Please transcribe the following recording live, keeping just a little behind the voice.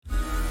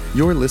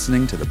You're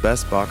listening to the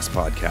Best Box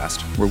Podcast,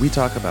 where we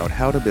talk about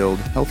how to build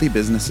healthy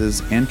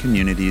businesses and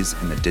communities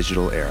in the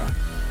digital era.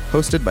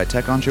 Hosted by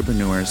tech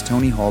entrepreneurs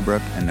Tony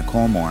Holbrook and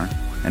Nicole Moore,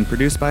 and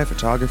produced by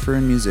photographer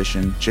and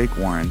musician Jake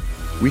Warren,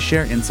 we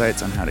share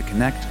insights on how to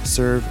connect,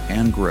 serve,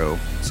 and grow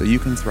so you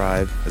can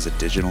thrive as a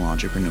digital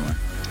entrepreneur.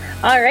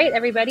 All right,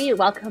 everybody,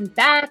 welcome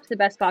back to the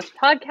Best Box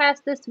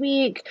Podcast this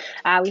week.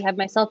 We have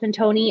myself and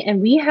Tony,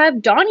 and we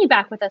have Donny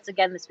back with us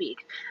again this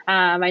week.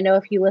 I know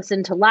if you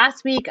listened to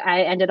last week,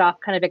 I ended off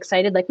kind of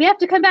excited, like, we have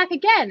to come back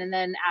again. And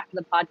then after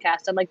the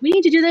podcast, I'm like, we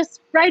need to do this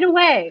right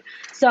away.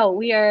 So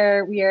we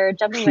are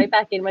jumping right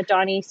back in with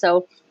Donny.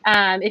 So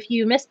if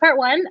you missed part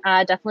one,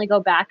 definitely go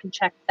back and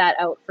check that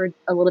out for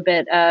a little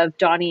bit of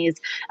Donny's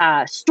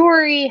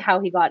story,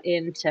 how he got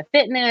into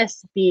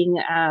fitness, being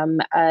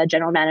a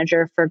general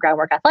manager for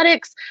Groundwork Athletics,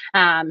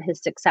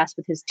 his success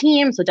with his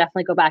team. So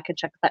definitely go back and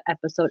check that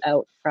episode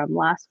out from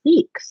last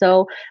week.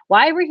 So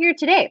why we're here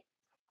today.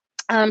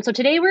 So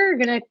today we're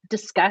going to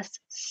discuss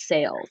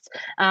sales.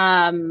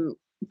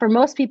 For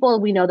most people,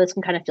 we know this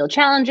can kind of feel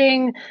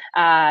challenging,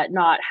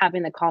 not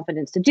having the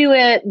confidence to do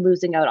it,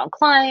 losing out on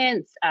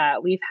clients.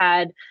 We've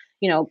had,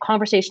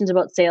 conversations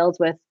about sales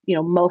with,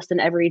 most and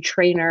every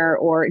trainer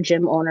or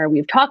gym owner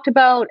we've talked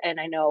about. And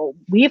I know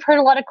we've heard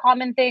a lot of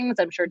common things.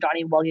 I'm sure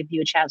Donny will give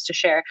you a chance to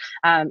share.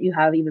 You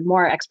have even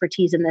more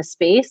expertise in this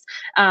space.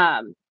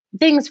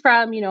 Things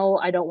from,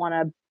 I don't want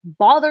to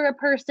bother a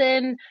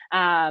person.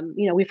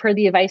 We've heard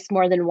the advice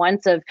more than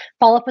once of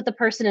follow up with the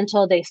person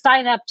until they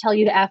sign up, tell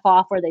you to F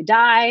off or they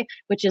die,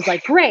 which is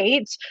like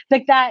great.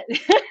 Like that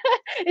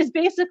is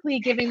basically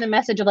giving the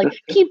message of like,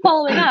 keep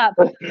following up.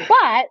 But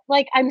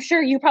like, I'm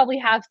sure you probably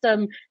have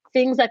some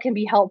things that can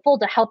be helpful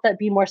to help that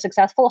be more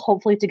successful,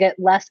 hopefully to get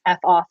less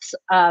F-offs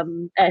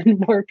and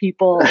more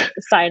people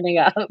signing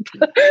up.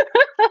 For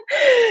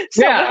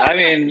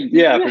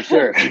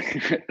sure.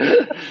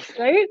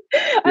 Right?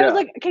 I was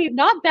like, okay,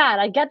 not bad.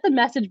 I get the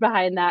message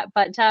behind that.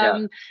 But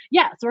so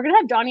we're going to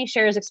have Donny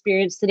share his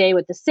experience today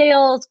with the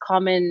sales,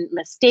 common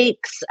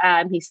mistakes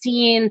he's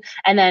seen,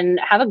 and then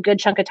have a good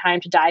chunk of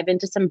time to dive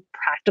into some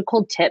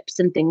practical tips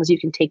and things you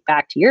can take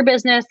back to your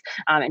business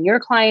and your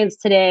clients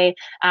today.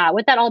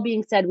 With that all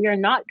being said, we are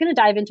not going to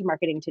dive into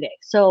marketing today.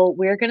 So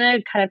we're going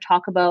to kind of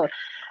talk about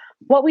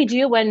what we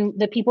do when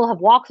the people have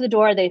walked the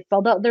door, they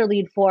filled out their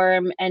lead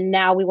form, and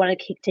now we want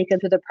to take them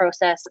through the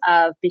process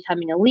of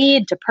becoming a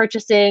lead to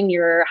purchasing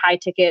your high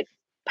ticket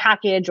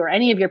package or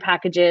any of your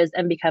packages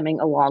and becoming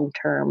a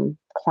long-term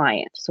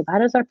client. So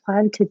that is our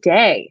plan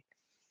today.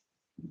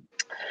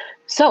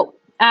 So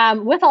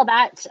with all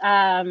that,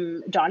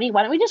 Donny,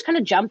 why don't we just kind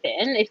of jump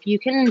in? If you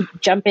can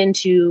jump in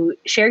to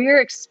share your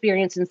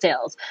experience in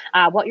sales,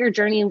 what your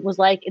journey was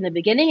like in the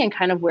beginning and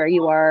kind of where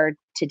you are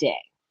today.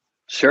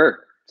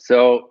 Sure.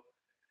 So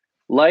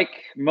like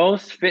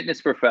most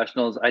fitness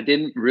professionals, I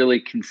didn't really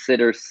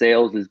consider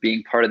sales as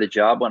being part of the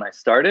job when I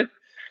started.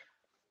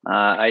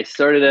 I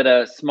started at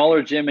a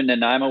smaller gym in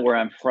Nanaimo where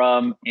I'm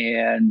from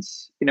and,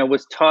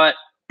 was taught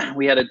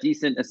we had a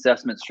decent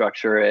assessment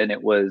structure and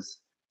it was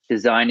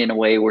designed in a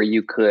way where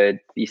you could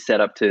be set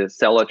up to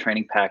sell a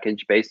training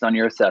package based on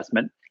your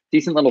assessment.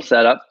 Decent little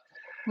setup.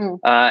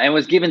 And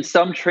was given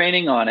some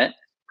training on it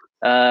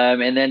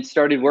and then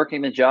started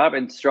working the job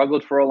and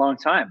struggled for a long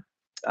time.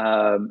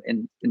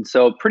 And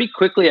so pretty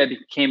quickly I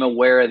became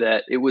aware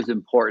that it was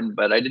important,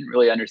 but I didn't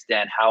really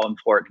understand how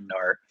important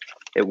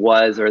it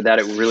was or that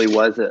it really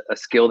was a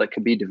skill that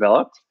could be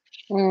developed.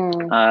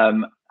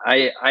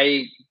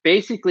 I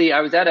basically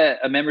was at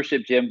a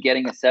membership gym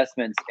getting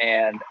assessments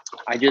and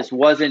I just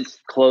wasn't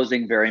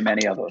closing very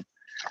many of them.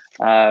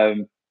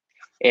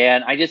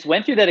 And I just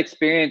went through that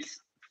experience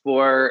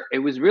I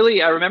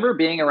remember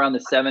being around the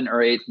 7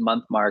 or 8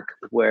 month mark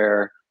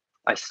where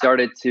I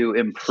started to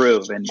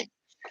improve and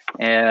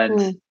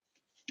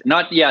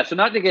not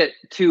to get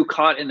too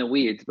caught in the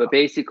weeds, but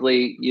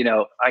basically,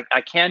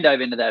 I can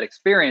dive into that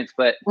experience,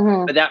 but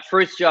that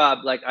first job,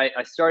 like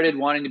I started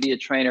wanting to be a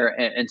trainer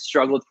and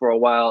struggled for a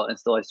while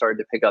until I started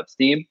to pick up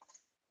steam.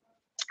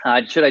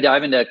 Should I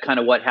dive into kind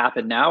of what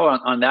happened now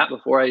on that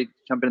before I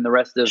jump into the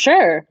rest of my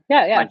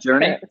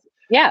journey? Sure.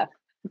 Yeah.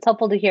 It's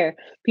helpful to hear.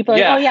 People are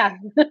like, oh yeah.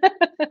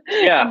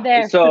 Yeah. I'm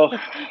there. So,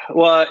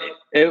 well,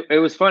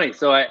 it was funny.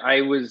 So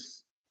I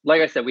was,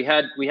 like I said, we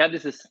had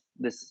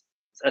this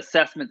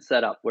assessment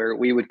set up where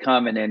we would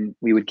come and then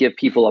we would give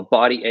people a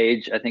body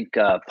age. I think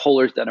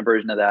Polar's done a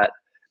version of that.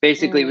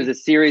 Basically, it was a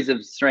series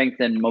of strength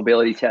and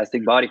mobility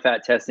testing, body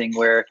fat testing,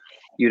 where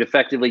you'd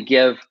effectively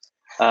give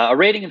a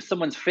rating of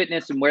someone's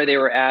fitness and where they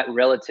were at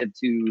relative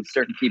to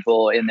certain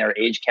people in their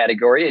age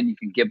category, and you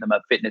can give them a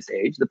fitness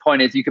age. The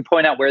point is you could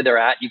point out where they're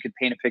at, you could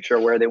paint a picture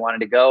of where they wanted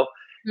to go.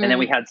 And then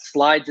we had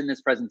slides in this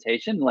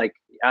presentation, like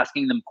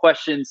asking them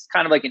questions,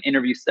 kind of like an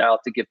interview style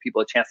to give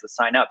people a chance to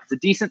sign up. It's a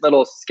decent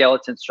little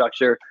skeleton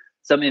structure,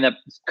 something that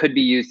could be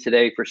used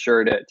today for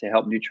sure to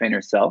help new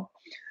trainers sell.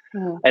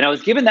 And I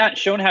was given that,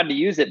 shown how to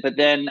use it, but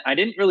then I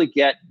didn't really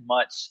get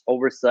much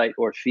oversight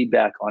or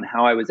feedback on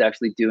how I was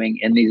actually doing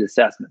in these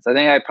assessments. I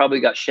think I probably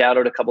got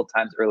shadowed a couple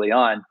times early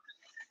on.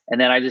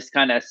 And then I just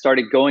kind of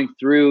started going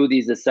through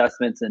these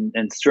assessments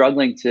and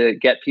struggling to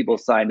get people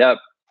signed up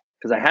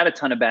because I had a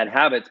ton of bad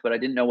habits, but I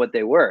didn't know what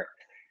they were.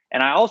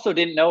 And I also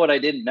didn't know what I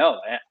didn't know.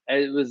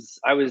 I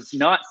was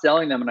not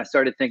selling them, and I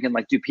started thinking,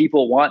 like, do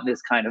people want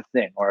this kind of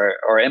thing,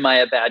 or am I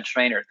a bad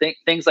trainer?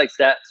 Things like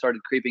that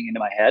started creeping into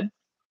my head.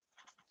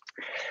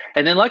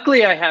 And then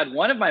luckily I had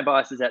one of my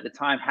bosses at the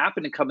time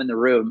happen to come in the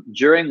room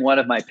during one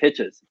of my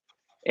pitches.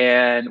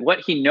 And what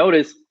he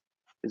noticed,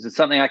 this is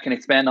something I can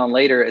expand on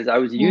later, is I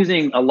was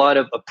using a lot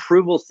of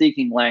approval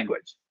seeking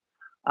language.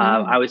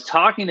 I was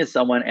talking to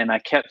someone and I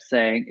kept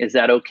saying, is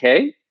that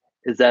okay?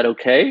 Is that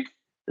okay?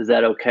 Is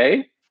that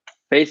okay?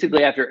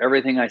 Basically after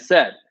everything I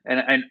said,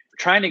 and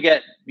trying to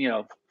get,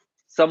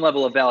 some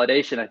level of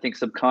validation, I think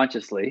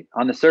subconsciously.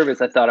 On the surface,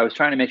 I thought I was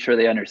trying to make sure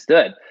they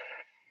understood.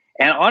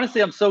 And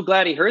honestly, I'm so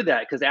glad he heard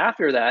that, because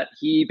after that,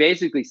 he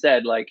basically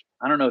said, like,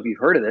 I don't know if you've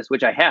heard of this,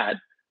 which I had,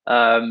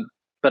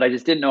 but I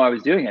just didn't know I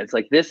was doing it. It's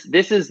like,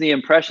 this is the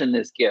impression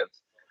this gives.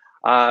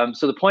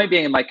 So the point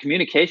being, my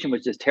communication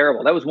was just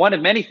terrible. That was one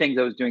of many things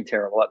I was doing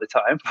terrible at the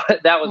time,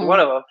 but that was one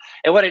of them.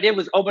 And what I did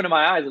was open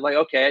my eyes. Like,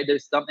 okay,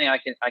 there's something I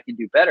can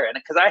do better. And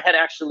because I had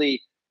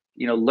actually,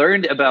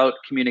 learned about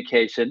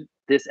communication,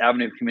 this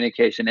avenue of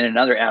communication, in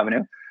another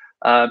avenue.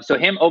 So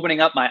him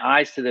opening up my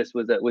eyes to this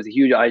was a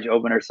huge eye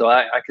opener. So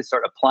I could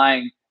start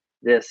applying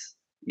this,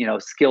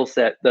 skill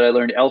set that I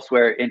learned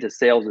elsewhere into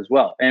sales as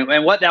well.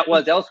 And what that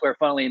was elsewhere,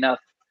 funnily enough,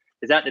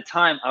 is at the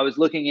time I was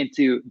looking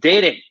into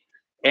dating.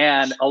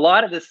 And a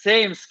lot of the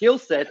same skill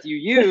sets you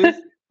use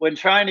when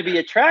trying to be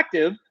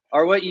attractive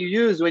are what you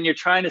use when you're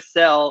trying to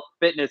sell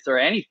fitness or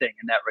anything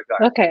in that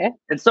regard. Okay.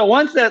 And so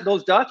once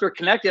those dots were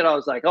connected, I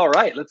was like, all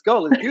right, let's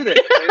go. Let's do this.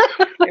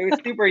 It was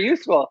super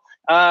useful.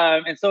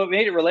 And so it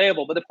made it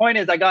relatable. But the point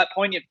is, I got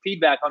poignant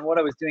feedback on what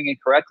I was doing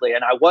incorrectly.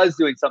 And I was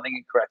doing something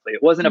incorrectly.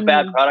 It wasn't a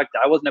bad product.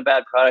 I wasn't a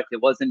bad product.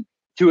 It wasn't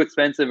too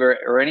expensive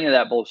or any of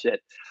that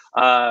bullshit.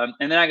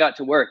 And then I got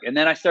to work, and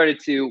then I started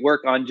to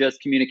work on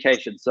just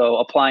communication. So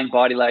applying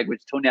body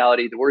language,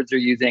 tonality, the words they're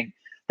using,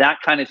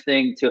 that kind of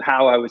thing to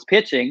how I was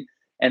pitching.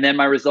 And then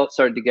my results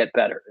started to get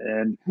better.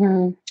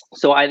 And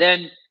so I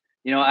then,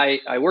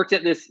 I worked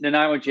at this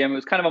Nanaimo gym. It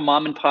was kind of a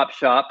mom and pop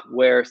shop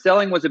where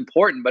selling was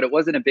important, but it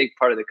wasn't a big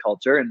part of the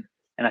culture. And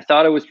I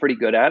thought I was pretty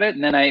good at it.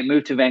 And then I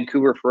moved to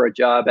Vancouver for a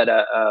job at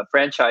a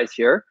franchise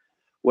here,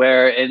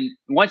 and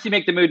once you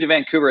make the move to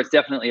Vancouver, it's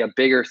definitely a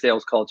bigger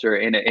sales culture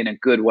in a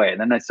good way.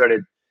 And then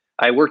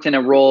I worked in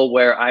a role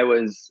where I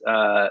was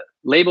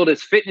labeled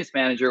as fitness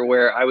manager,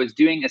 where I was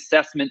doing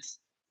assessments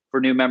for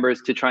new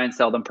members to try and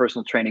sell them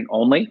personal training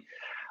only,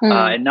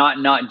 and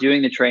not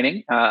doing the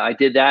training. I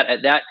did that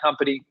at that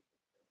company.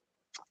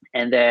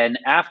 And then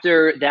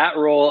after that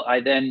role, I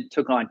then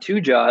took on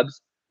two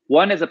jobs.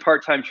 One as a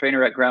part-time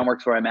trainer at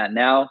Groundworks, where I'm at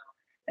now.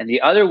 And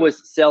the other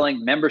was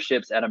selling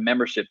memberships at a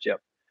membership gym.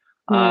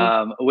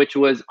 Which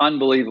was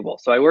unbelievable.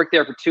 So I worked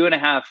there for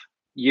 2.5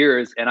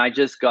 years, and I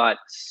just got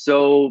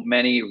so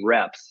many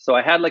reps. So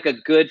I had like a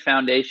good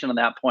foundation on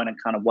that point on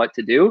kind of what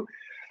to do.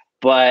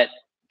 But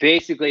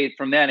basically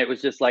from then, it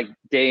was just like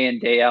day in,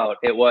 day out.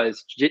 It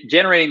was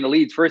generating the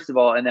leads, first of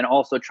all, and then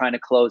also trying to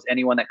close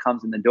anyone that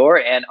comes in the door.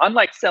 And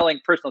unlike selling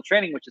personal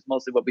training, which is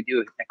mostly what we do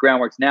at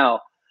Groundworks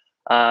now,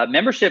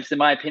 memberships, in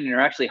my opinion,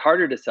 are actually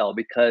harder to sell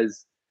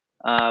because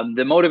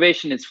the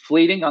motivation is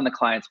fleeting on the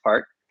client's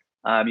part.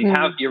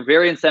 You're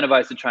very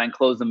incentivized to try and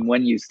close them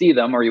when you see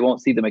them, or you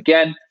won't see them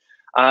again.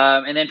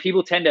 And then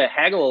people tend to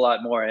haggle a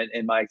lot more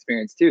in my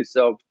experience too.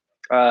 So,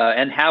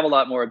 and have a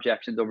lot more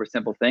objections over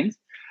simple things.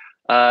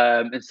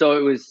 And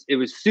so it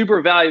was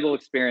super valuable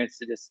experience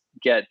to just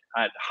get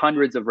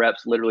hundreds of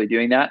reps literally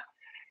doing that.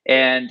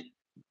 And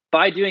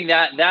by doing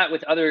that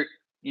with other,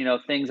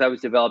 things I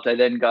was developed, I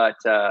then got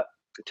to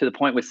the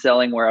point with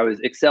selling where I was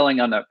excelling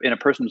in a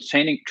personal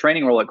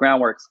training role at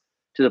Groundworks,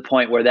 to the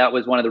point where that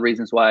was one of the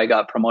reasons why I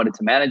got promoted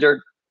to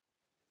manager,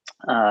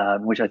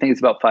 which I think is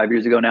about 5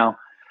 years ago now.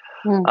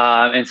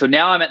 And so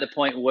now I'm at the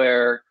point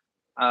where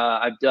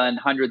I've done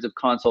hundreds of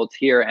consults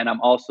here, and I'm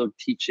also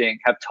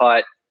have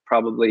taught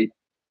probably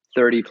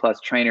 30 plus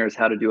trainers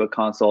how to do a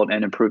consult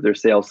and improve their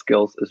sales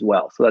skills as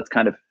well. So that's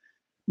kind of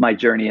my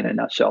journey in a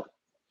nutshell.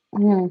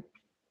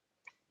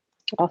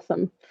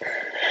 Awesome.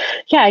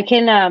 Yeah, I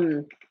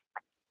can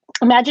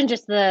imagine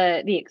just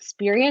the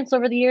experience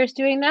over the years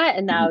doing that.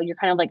 And now you're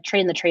kind of like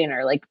training the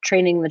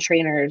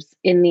trainers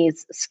in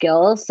these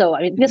skills. So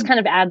I mean, this kind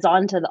of adds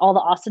on to all the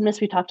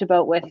awesomeness we talked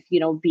about with,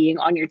 being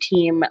on your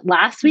team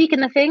last week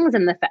and the things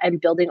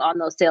and building on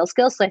those sales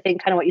skills. So I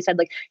think kind of what you said,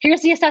 like,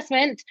 here's the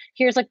assessment,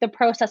 here's like the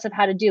process of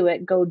how to do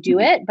it, go do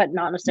it, but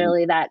not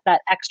necessarily that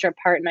extra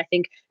part. And I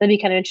think that'd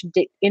be kind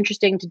of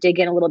interesting to dig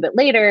in a little bit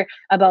later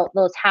about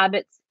those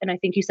habits. And I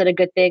think you said a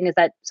good thing is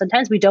that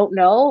sometimes we don't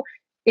know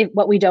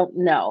what we don't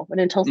know. And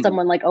until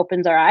someone like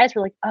opens our eyes,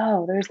 we're like,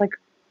 oh, there's like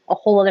a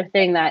whole other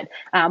thing that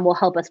will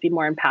help us be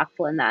more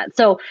impactful in that.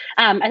 So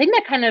I think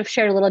that kind of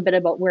shared a little bit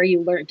about where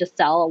you learned to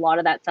sell. A lot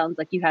of that sounds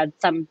like you had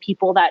some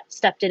people that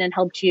stepped in and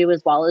helped you,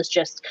 as well as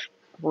just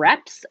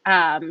reps.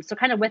 So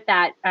kind of with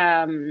that,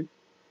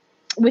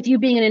 with you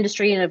being in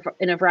industry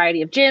in a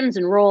variety of gyms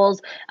and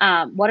roles,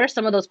 what are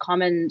some of those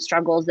common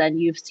struggles that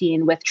you've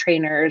seen with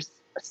trainers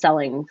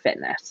selling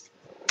fitness?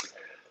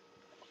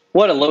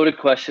 What a loaded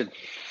question.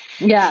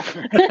 Yeah.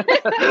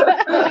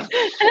 I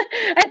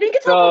think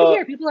it's helpful to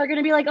hear. People are going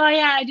to be like, oh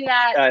yeah, I do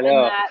that. I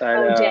know.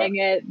 Oh, dang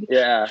it.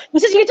 Yeah.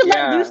 This is you to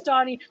let loose,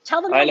 Donny.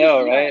 Tell them how I know,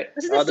 you feel. right?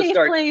 This is a safe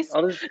place.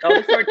 I'll just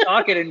start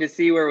talking and to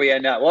see where we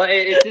end up. Well,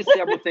 it's just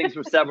several things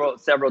from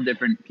several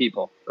different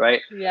people, right?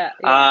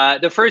 Yeah.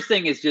 The first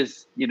thing is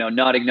just,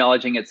 not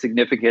acknowledging its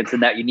significance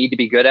and that you need to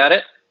be good at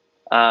it.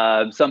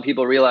 Some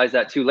people realize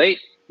that too late.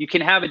 You can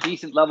have a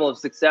decent level of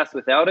success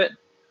without it.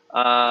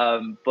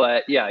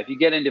 But yeah, if you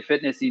get into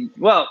fitness,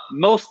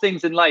 most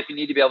things in life, you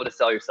need to be able to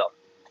sell yourself.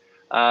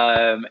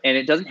 And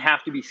it doesn't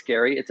have to be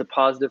scary. It's a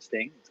positive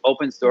thing. It's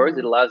open source.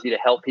 It allows you to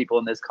help people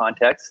in this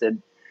context.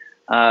 And,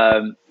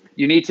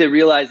 you need to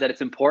realize that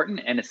it's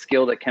important and a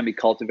skill that can be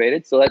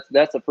cultivated. So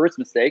that's the first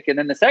mistake. And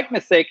then the second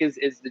mistake is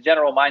the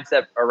general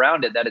mindset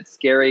around it, that it's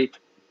scary,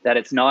 that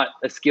it's not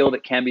a skill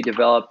that can be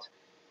developed,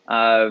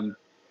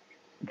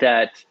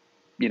 that,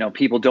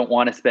 people don't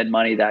want to spend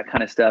money, that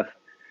kind of stuff.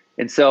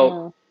 And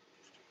so,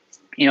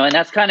 and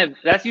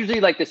that's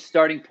usually like the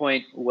starting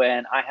point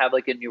when I have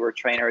like a newer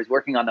trainer is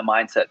working on the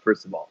mindset,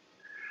 first of all.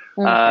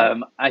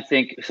 I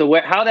think so.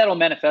 How that'll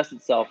manifest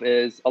itself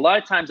is a lot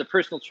of times a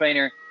personal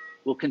trainer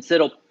will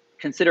consider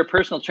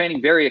personal training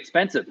very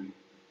expensive,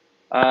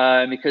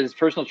 because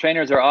personal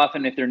trainers are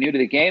often, if they're new to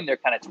the game, they're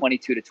kind of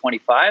 22 to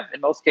 25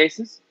 in most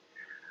cases.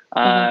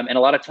 And a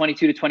lot of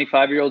 22 to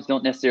 25-year-olds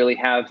don't necessarily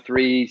have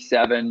 $3,000,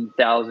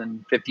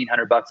 $7,000,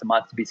 $1,500 a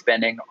month to be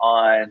spending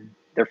on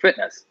their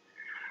fitness.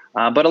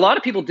 But a lot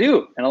of people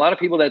do. And a lot of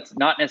people, that's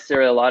not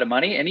necessarily a lot of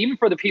money. And even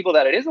for the people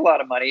that it is a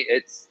lot of money,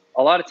 it's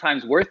a lot of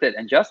times worth it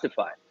and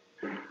justified.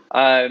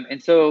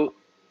 And so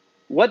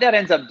what that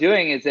ends up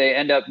doing is they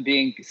end up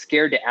being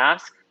scared to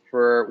ask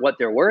for what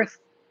they're worth,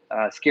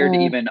 scared to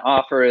even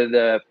offer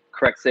the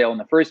correct sale in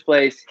the first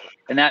place.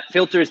 And that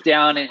filters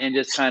down and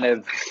just kind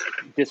of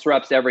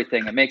disrupts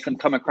everything. It makes them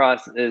come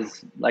across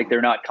as like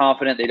they're not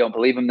confident. They don't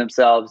believe in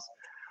themselves.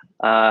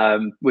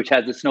 Which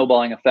has a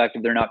snowballing effect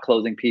if they're not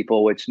closing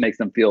people, which makes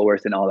them feel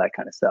worse and all that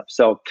kind of stuff.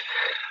 So,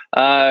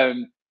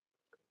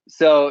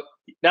 so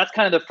that's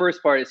kind of the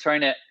first part, is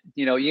trying to,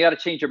 you got to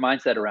change your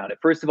mindset around it.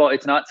 First of all,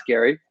 it's not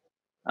scary.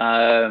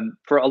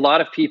 For a lot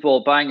of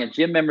people, buying a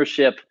gym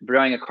membership,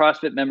 buying a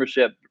CrossFit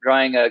membership,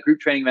 buying a group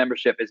training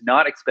membership is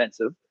not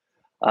expensive.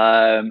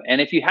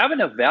 And if you have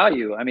enough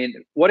value,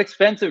 what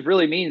expensive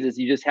really means is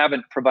you just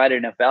haven't provided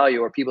enough value,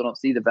 or people don't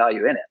see the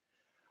value in it.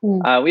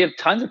 We have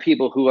tons of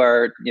people who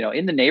are,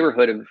 in the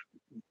neighborhood of,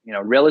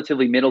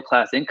 relatively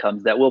middle-class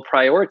incomes that will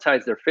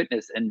prioritize their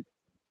fitness and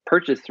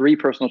purchase 3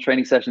 personal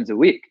training sessions a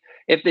week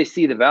if they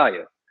see the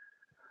value.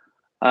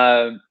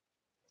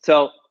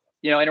 So,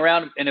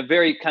 in a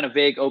very kind of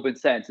vague, open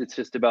sense, it's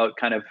just about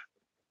kind of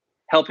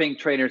helping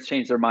trainers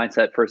change their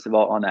mindset, first of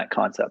all, on that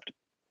concept.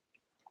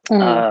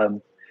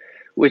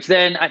 Which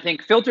then I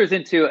think filters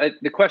into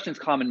the question's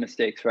common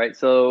mistakes, right?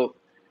 So,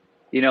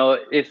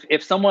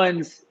 if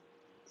someone's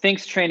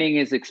thinks training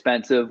is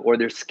expensive or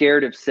they're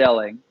scared of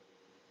selling,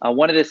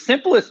 one of the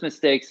simplest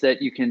mistakes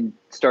that you can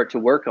start to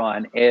work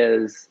on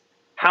is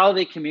how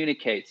they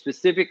communicate,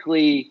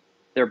 specifically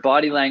their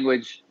body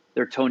language,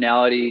 their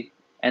tonality,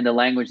 and the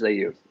language they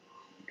use.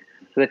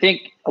 So I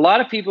think a lot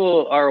of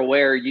people are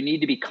aware you need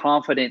to be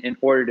confident in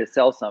order to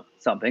sell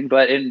something,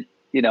 but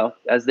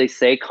as they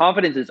say,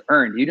 confidence is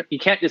earned. You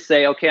can't just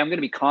say, okay, I'm going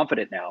to be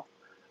confident now,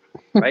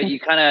 right? You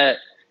kind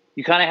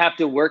of have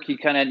to work. You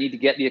kind of need to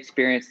get the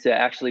experience to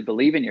actually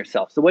believe in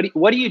yourself. So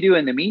what do you do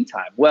in the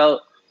meantime?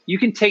 Well, you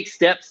can take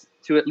steps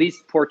to at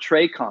least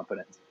portray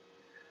confidence,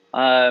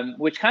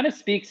 which kind of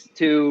speaks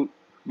to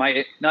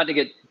not to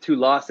get too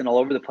lost and all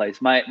over the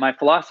place, my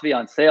philosophy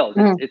on sales.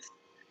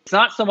 It's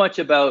not so much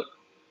about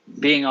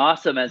being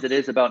awesome as it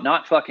is about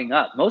not fucking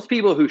up. Most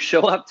people who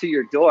show up to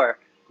your door,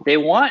 they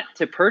want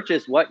to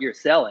purchase what you're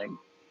selling.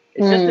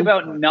 It's just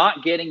about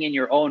not getting in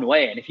your own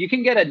way. And if you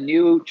can get a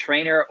new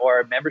trainer or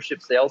a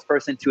membership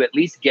salesperson to at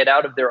least get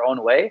out of their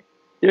own way,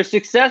 their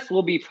success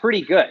will be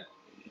pretty good.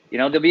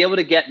 They'll be able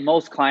to get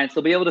most clients.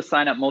 They'll be able to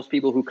sign up most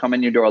people who come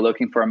in your door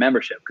looking for a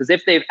membership. Because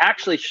if they've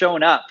actually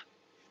shown up,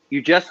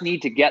 you just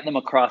need to get them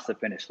across the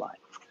finish line.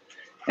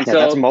 And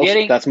so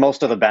that's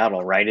most of the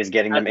battle, right? Is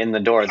getting them in the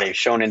door. They've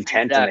shown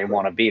intent and they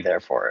want to be there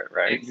for it,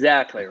 right?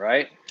 Exactly,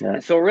 right? Yeah.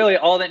 And so really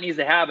all that needs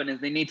to happen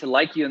is they need to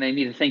like you and they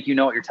need to think you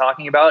know what you're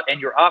talking about,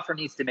 and your offer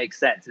needs to make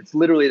sense. It's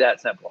literally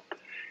that simple.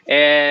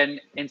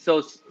 And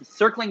so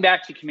circling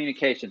back to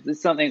communications, this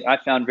is something I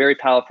found very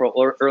powerful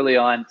early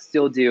on,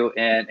 still do,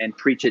 and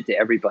preach it to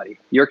everybody.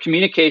 Your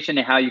communication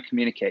and how you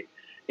communicate.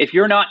 If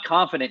you're not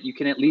confident, you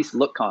can at least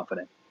look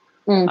confident.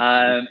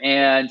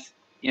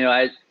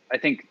 I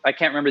think, I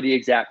can't remember the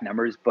exact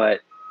numbers, but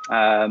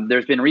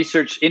there's been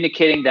research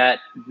indicating that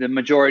the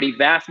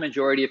vast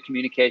majority of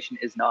communication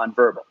is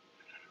nonverbal.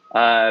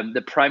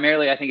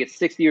 Primarily, I think it's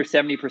 60 or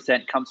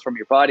 70% comes from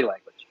your body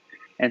language.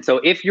 And so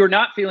if you're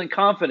not feeling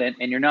confident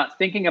and you're not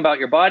thinking about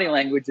your body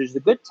language, there's a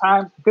good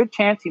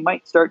chance you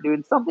might start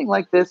doing something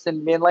like this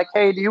and being like,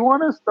 hey, do you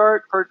want to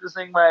start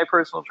purchasing my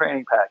personal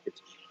training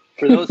package?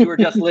 For those who are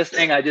just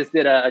listening, I just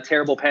did a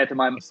terrible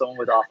pantomime of someone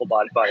with awful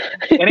body.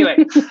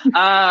 Anyway,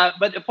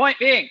 but the point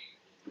being,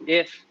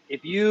 if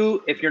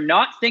you're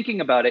not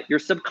thinking about it, your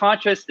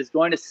subconscious is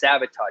going to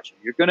sabotage you.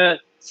 You're going to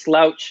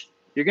slouch.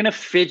 You're going to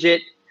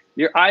fidget.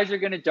 Your eyes are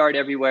going to dart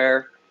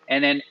everywhere.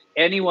 And then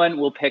anyone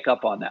will pick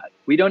up on that.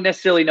 We don't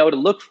necessarily know to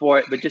look for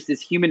it, but just as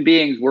human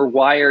beings, we're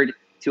wired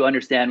to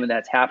understand when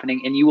that's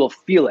happening, and you will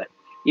feel it.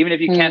 Even if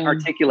you can't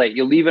articulate,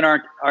 you'll leave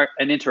an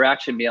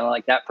interaction being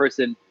like, that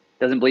person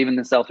doesn't believe in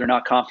themselves, they're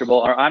not comfortable,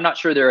 or I'm not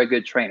sure they're a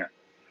good trainer.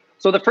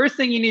 So the first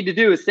thing you need to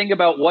do is think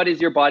about, what is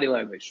your body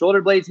language?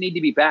 Shoulder blades need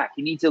to be back.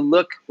 You need to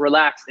look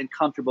relaxed and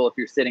comfortable if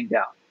you're sitting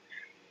down.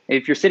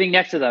 If you're sitting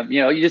next to them,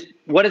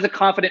 what does a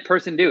confident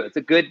person do? It's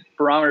a good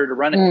barometer to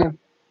run it.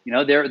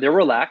 They're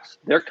relaxed,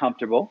 they're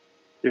comfortable,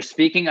 they're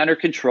speaking under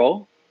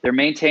control, they're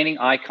maintaining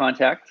eye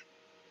contact,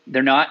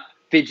 they're not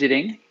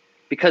fidgeting,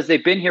 because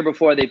they've been here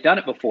before, they've done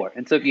it before.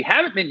 And so if you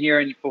haven't been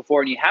here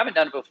before and you haven't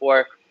done it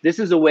before, this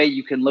is a way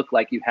you can look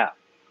like you have.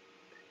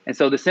 And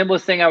so the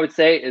simplest thing I would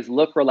say is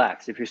look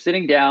relaxed. If you're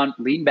sitting down,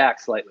 lean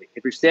back slightly.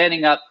 If you're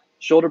standing up,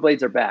 shoulder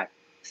blades are back.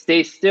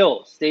 Stay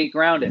still, stay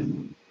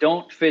grounded.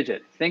 Don't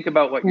fidget. Think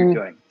about what you're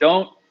doing.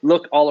 Don't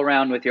look all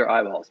around with your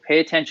eyeballs. Pay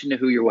attention to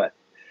who you're with.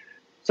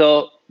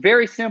 So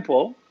very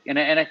simple. And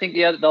I think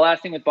the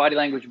last thing with body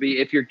language would be,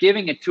 if you're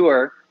giving a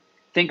tour,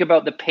 think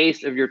about the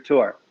pace of your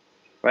tour,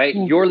 right?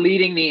 You're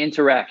leading the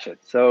interaction.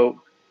 So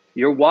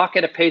you walk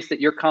at a pace that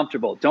you're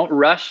comfortable. Don't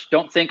rush.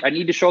 Don't think, I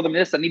need to show them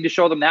this, I need to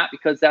show them that,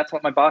 because that's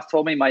what my boss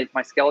told me my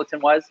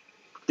skeleton was.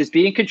 Just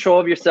be in control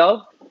of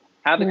yourself,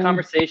 have the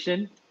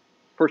conversation,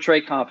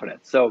 portray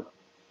confidence. So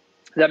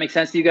does that make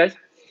sense to you guys?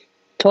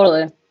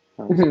 Totally.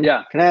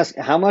 Yeah. Can I ask,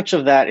 how much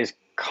of that is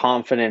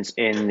confidence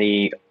in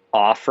the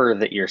offer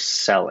that you're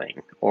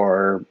selling,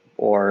 or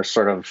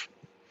sort of,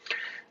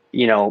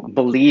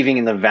 believing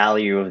in the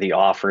value of the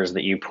offers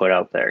that you put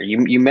out there?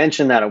 You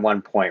mentioned that at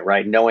one point,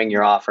 right? Knowing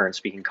your offer and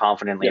speaking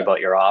confidently about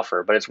your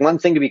offer. But it's one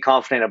thing to be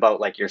confident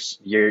about like your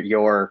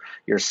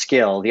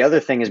skill. The other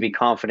thing is be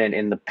confident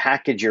in the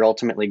package you're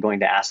ultimately going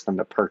to ask them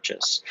to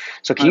purchase.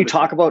 So can 100%. You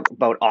talk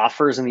about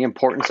offers and the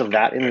importance of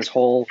that in this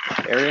whole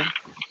area?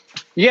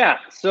 Yeah.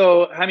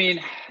 So I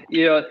mean,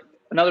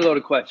 another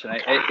loaded question.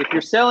 If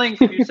you're selling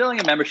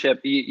a membership,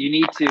 you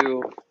need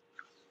to,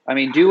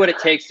 do what it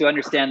takes to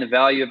understand the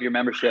value of your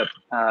membership.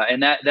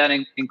 And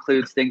that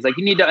includes things like,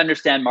 you need to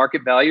understand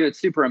market value. It's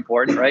super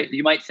important, right?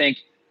 You might think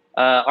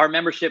our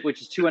membership,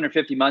 which is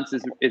 250 months,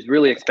 is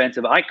really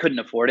expensive. I couldn't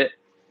afford it.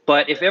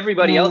 But if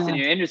everybody else in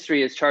your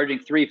industry is charging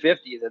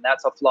 350, then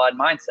that's a flawed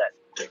mindset,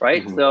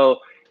 right? So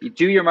you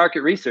do your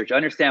market research,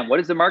 understand, what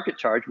does the market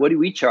charge? What do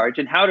we charge?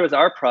 And how does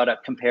our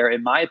product compare,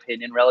 in my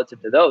opinion,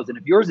 relative to those? And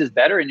if yours is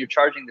better and you're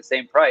charging the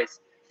same price,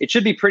 it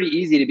should be pretty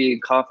easy to be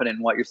confident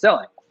in what you're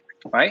selling,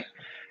 right?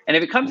 And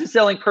if it comes to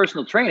selling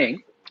personal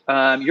training,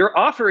 your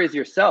offer is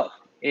yourself.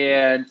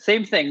 And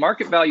same thing,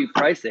 market value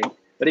pricing.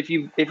 But if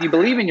you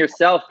believe in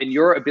yourself and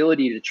your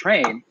ability to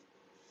train,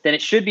 then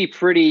it should be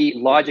pretty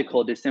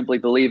logical to simply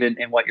believe in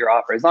what your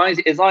offer, as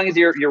long as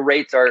your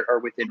rates are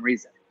within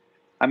reason.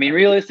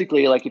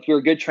 Realistically, like if you're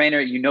a good trainer,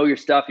 you know your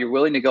stuff, you're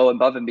willing to go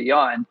above and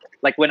beyond.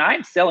 Like when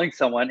I'm selling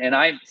someone, and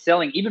I'm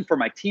selling even for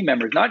my team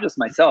members, not just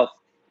myself,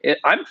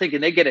 I'm thinking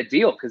they get a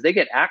deal because they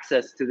get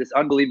access to this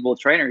unbelievable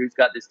trainer who's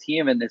got this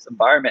team and this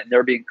environment, and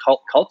they're being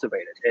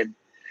cultivated.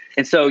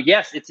 And so,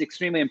 yes, it's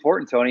extremely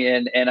important, Tony.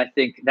 And I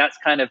think that's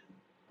kind of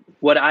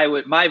what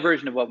my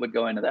version of what would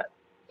go into that.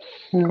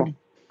 Cool.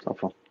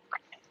 Helpful.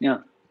 Yeah.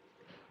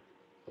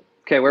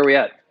 Okay. Where are we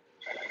at?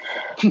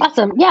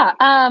 Awesome. Yeah.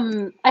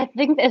 I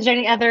think, is there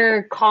any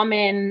other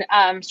common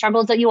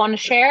struggles that you want to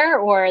share,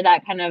 or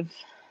that kind of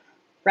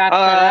wraps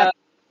that up?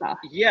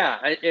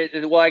 Yeah.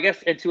 Well, I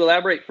guess, and to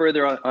elaborate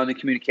further on the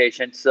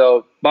communication.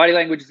 So body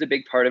language is a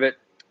big part of it.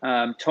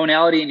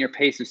 Tonality and your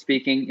pace of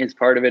speaking is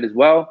part of it as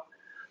well.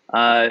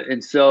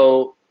 And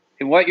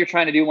what you're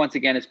trying to do, once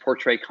again, is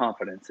portray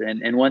confidence.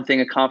 And one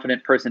thing a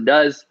confident person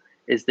does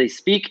is they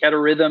speak at a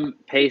rhythm,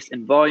 pace,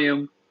 and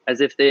volume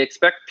as if they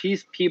expect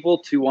people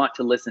to want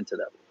to listen to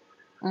them.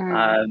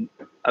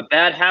 A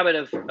bad habit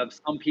of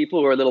some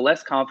people who are a little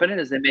less confident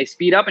is they may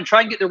speed up and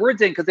try and get their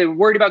words in because they're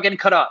worried about getting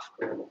cut off.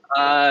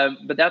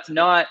 But that's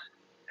not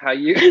how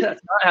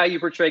you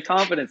portray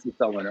confidence with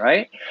someone,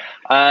 right?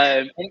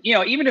 And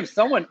even if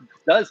someone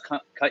does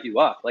cut you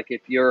off, like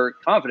if you're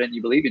confident,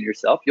 you believe in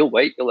yourself, you'll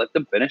wait, you'll let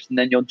them finish, and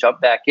then you'll jump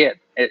back in.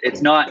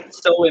 It's not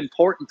so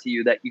important to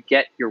you that you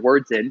get your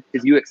words in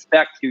because you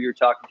expect who you're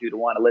talking to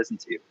want to listen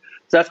to you.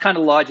 So that's kind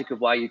of logic of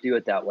why you do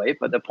it that way.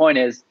 But the point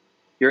is,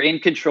 you're in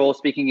control,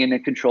 speaking in a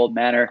controlled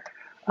manner.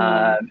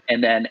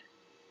 And then,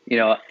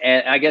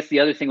 and I guess the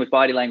other thing with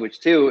body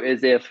language too,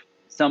 is if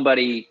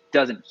somebody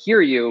doesn't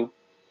hear you,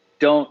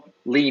 don't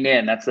lean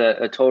in. That's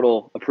a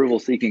total approval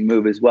seeking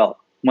move as well.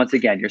 Once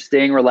again, you're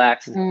staying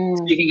relaxed,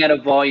 speaking at a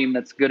volume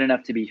that's good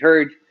enough to be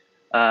heard,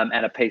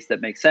 at a pace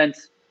that makes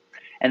sense.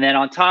 And then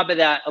on top of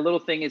that, a little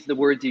thing is the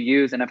words you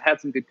use. And I've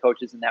had some good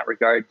coaches in that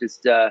regard.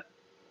 Just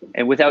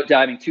and without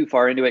diving too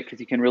far into it, because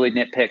you can really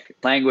nitpick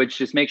language,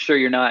 just make sure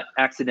you're not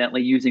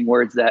accidentally using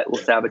words that will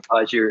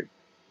sabotage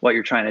what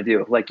you're trying to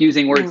do. Like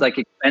using words like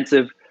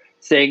expensive,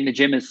 saying the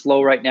gym is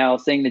slow right now,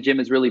 saying the gym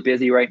is really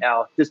busy right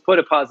now. Just put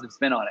a positive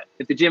spin on it.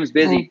 If the gym's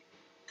busy,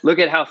 look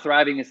at how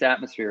thriving this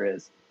atmosphere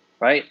is,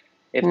 right?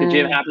 If the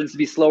gym happens to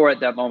be slower at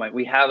that moment,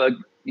 we have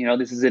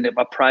this is in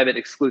a private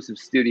exclusive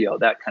studio,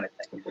 that kind of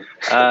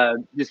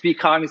thing. Just be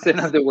cognizant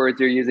of the words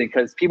you're using,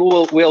 because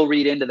people will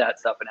read into that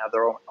stuff and have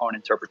their own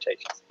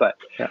interpretations. But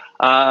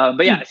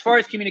yeah, as far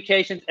as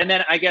communications, and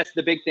then I guess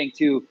the big thing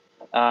too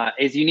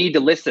is you need to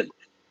listen.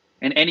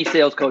 And any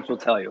sales coach will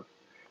tell you.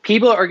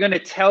 People are going to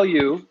tell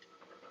you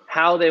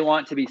how they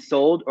want to be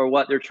sold or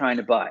what they're trying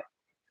to buy.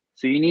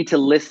 So you need to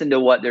listen to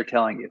what they're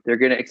telling you. They're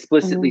going to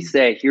explicitly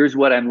say, here's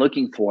what I'm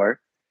looking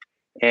for.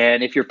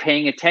 And if you're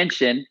paying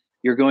attention,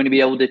 you're going to be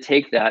able to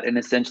take that and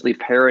essentially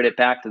parrot it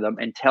back to them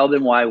and tell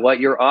them why what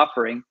you're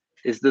offering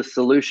is the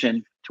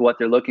solution to what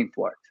they're looking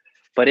for.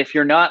 But if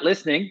you're not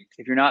listening,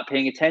 if you're not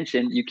paying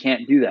attention, you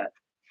can't do that.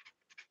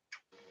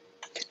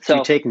 So, do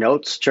you take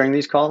notes during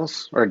these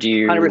calls, or do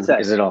you? 100%.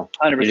 Is it all?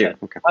 100%.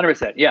 Okay.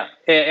 100%. Yeah.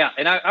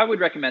 And I would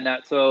recommend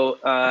that. So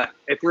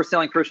if we're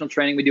selling personal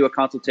training, we do a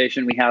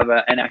consultation. We have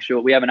an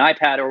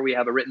iPad, or we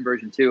have a written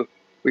version too,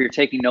 where you're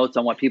taking notes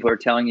on what people are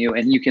telling you,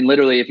 and you can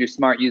literally, if you're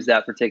smart, use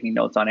that for taking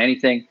notes on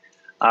anything.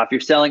 If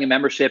you're selling a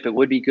membership, it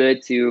would be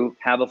good to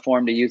have a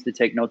form to use to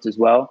take notes as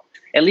well,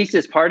 at least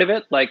as part of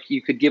it. Like you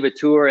could give a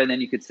tour and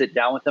then you could sit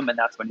down with them, and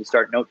that's when you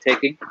start note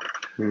taking.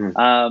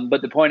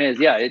 But the point is,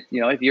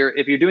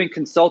 if you're doing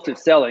consultative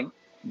selling,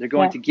 they're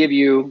going to give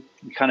you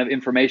kind of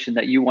information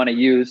that you want to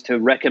use to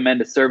recommend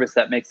a service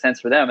that makes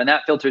sense for them, and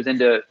that filters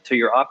into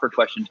your offer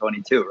question,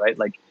 Tony, too, right?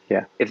 Like,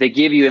 if they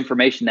give you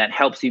information that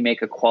helps you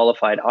make a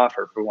qualified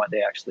offer for what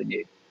they actually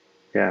need.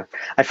 Yeah,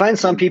 I find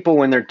some people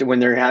when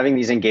they're having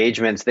these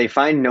engagements, they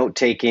find note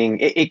taking.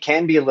 It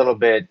can be a little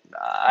bit,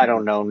 I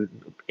don't know,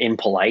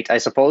 impolite, I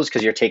suppose,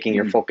 because you're taking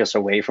your focus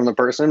away from the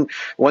person.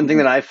 One thing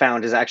that I've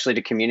found is actually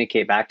to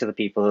communicate back to the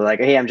people. They're like,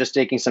 hey, I'm just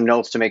taking some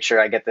notes to make sure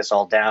I get this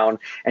all down,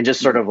 and just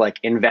sort of like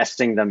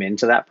investing them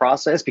into that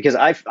process. Because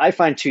I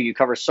find too, you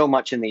cover so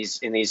much in these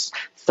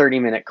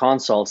 30-minute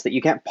consults that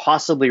you can't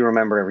possibly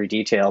remember every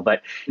detail.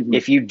 But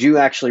if you do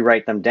actually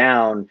write them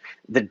down,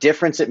 the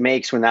difference it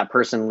makes when that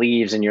person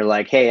leaves and you're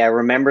like, hey, I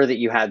remember that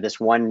you had this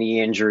one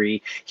knee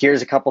injury.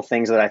 Here's a couple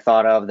things that I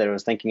thought of that I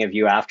was thinking of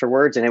you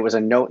afterwards. And it was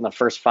a note in the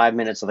first 5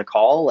 minutes of the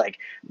call. Like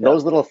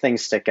those little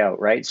things stick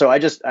out, right? So I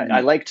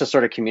like to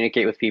sort of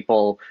communicate with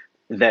people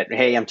that,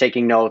 hey, I'm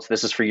taking notes.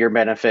 This is for your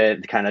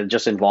benefit, kind of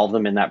just involve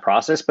them in that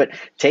process. But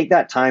take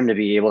that time to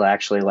be able to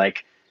actually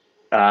like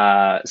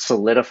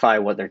solidify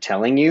what they're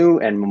telling you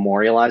and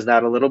memorialize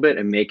that a little bit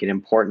and make it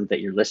important that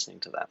you're listening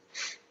to them.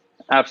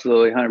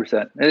 Absolutely,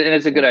 100%. And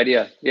it's a good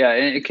idea. Yeah,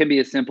 and it can be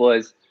as simple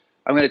as,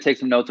 I'm going to take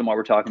some notes on what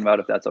we're talking about,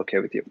 if that's okay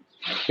with you.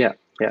 Yeah,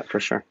 for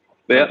sure.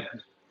 But yeah.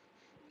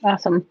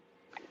 Awesome.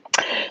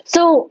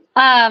 So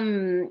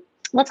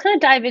let's kind of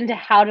dive into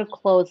how to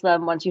close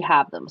them once you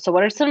have them. So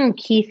what are some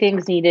key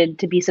things needed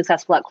to be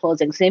successful at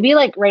closing? So maybe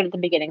like right at the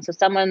beginning. So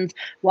someone's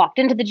walked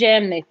into the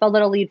gym, they filled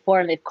out a lead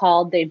form, they've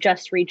called, they've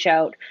just reached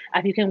out.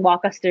 If you can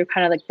walk us through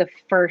kind of like the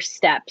first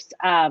steps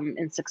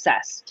in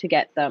success to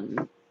get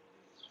them.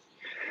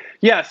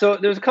 Yeah, so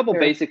there's a couple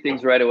basic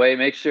things right away.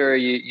 Make sure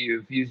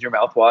you've used your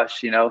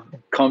mouthwash,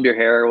 combed your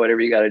hair or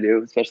whatever you got to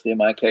do, especially in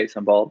my case,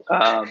 I'm bald.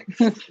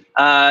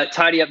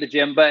 Tidy up the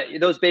gym, but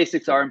those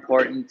basics are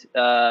important.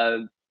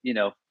 Have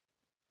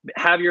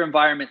your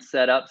environment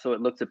set up so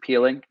it looks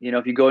appealing.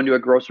 If you go into a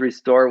grocery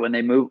store, when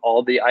they move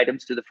all the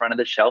items to the front of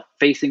the shelf,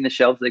 facing the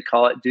shelves, they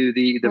call it, do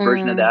the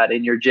version of that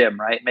in your gym,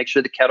 right? Make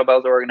sure the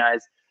kettlebells are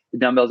organized, the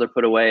dumbbells are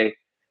put away,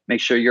 make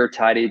sure you're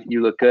tidy,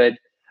 you look good.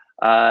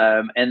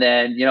 And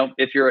then,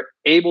 if you're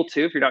able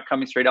to, if you're not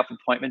coming straight off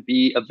appointment,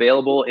 be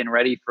available and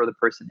ready for the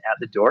person at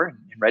the door and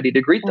ready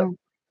to greet them.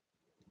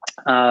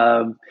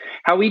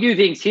 How we do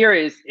things here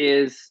is,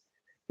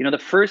 the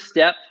first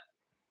step,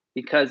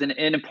 because an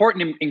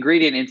important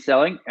ingredient in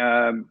selling,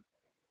 I'm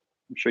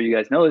sure you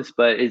guys know this,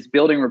 but is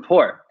building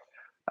rapport.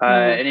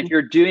 And if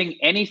you're doing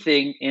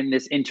anything in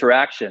this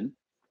interaction,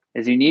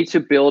 is you need to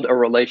build a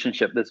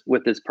relationship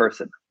with this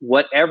person,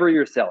 whatever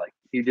you're selling.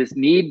 You just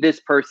need this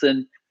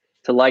person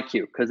to like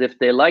you, because if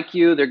they like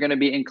you, they're going to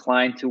be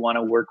inclined to want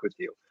to work with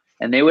you,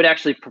 and they would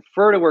actually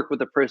prefer to work with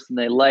the person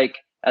they like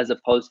as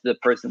opposed to the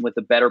person with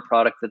a better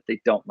product that they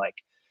don't like.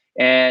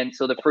 And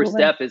so the first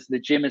step is, the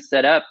gym is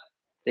set up,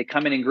 they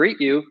come in and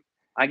greet you.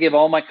 I give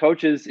all my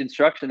coaches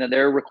instruction that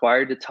they're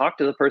required to talk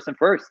to the person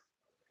first.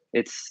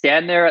 It's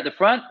stand there at the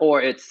front,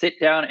 or it's sit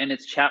down and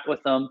it's chat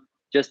with them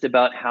just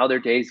about how their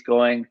day's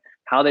going,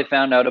 how they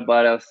found out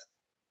about us,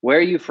 where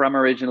are you from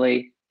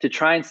originally, to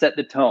try and set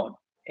the tone.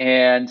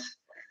 And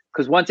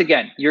because once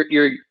again, you're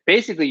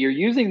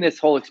using this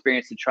whole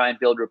experience to try and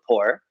build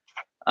rapport,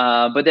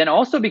 but then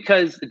also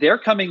because they're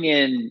coming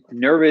in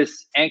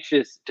nervous,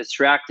 anxious,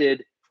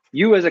 distracted.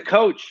 You as a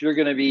coach, you're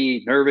going to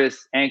be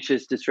nervous,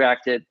 anxious,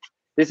 distracted.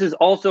 this is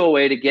also a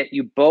way to get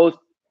you both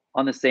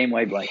on the same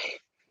wavelength,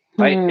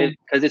 right?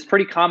 Because it's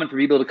pretty common for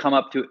people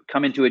to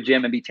come into a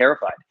gym and be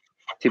terrified,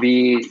 to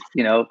be,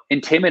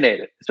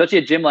 intimidated, especially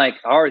a gym like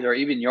ours or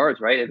even yours,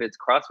 right? If it's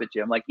CrossFit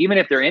gym, like even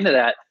if they're into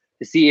that,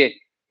 to see it,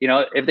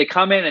 if they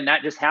come in and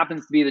that just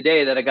happens to be the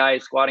day that a guy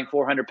is squatting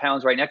 400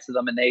 pounds right next to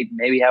them and they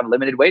maybe have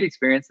limited weight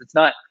experience, it's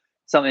not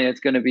something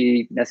that's going to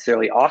be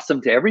necessarily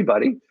awesome to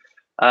everybody.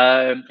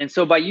 And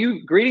so by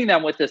you greeting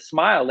them with a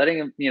smile, letting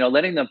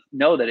them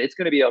know that it's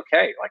going to be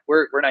okay. Like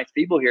we're nice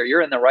people here.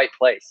 You're in the right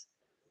place.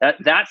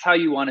 That's how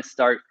you want to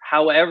start,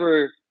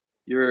 however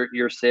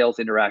your sales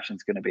interaction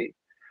is going to be.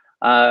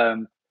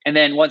 And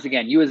then once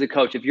again, you as a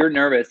coach, if you're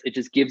nervous, it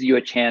just gives you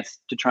a chance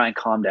to try and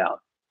calm down,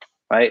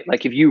 right?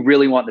 Like if you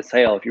really want the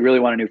sale, if you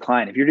really want a new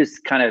client, if you're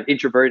just kind of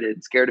introverted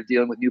and scared of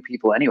dealing with new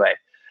people anyway,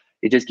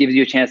 it just gives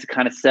you a chance to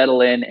kind of settle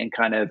in and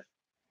kind of,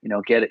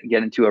 get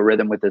into a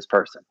rhythm with this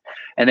person.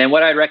 And then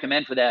what I'd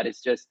recommend for that is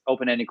just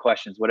open-ended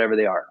questions, whatever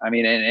they are. I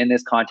mean, in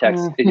this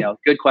context,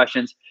 good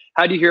questions.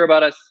 How do you hear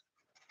about us?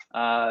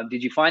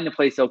 Did you find the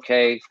place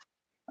okay?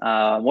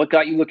 What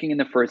got you looking in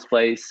the first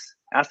place?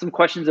 Ask them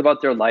questions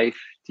about their life.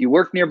 Do you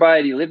work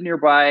nearby? Do you live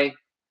nearby?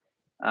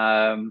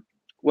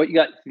 What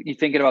you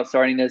thinking about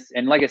starting this?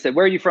 And like I said,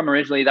 where are you from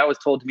originally? That was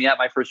told to me at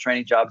my first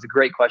training job. It's a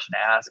great question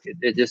to ask.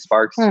 It just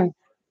sparks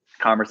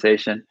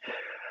conversation.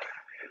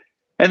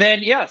 And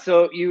then,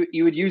 so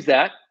you would use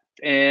that.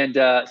 And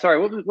sorry,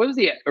 what was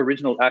the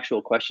original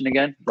actual question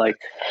again? Like,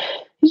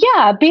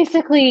 yeah,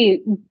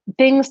 basically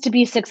things to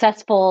be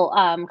successful,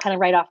 kind of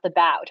right off the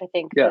bat, which I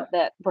think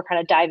that we're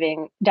kind of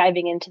diving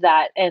into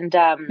that. And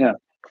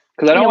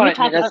because I don't want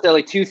it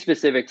necessarily too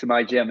specific to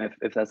my gym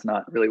if that's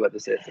not really what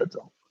this is. That's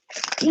all.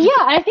 Yeah,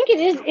 I think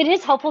it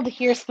is helpful to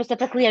hear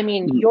specifically. I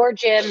mean, your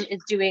gym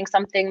is doing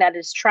something that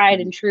is tried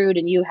and true,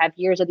 and you have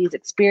years of these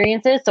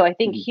experiences. So I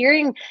think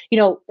hearing,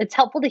 it's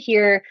helpful to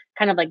hear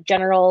kind of like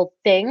general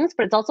things,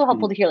 but it's also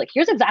helpful to hear like,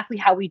 here's exactly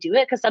how we do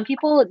it. Because some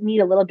people need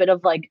a little bit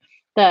of like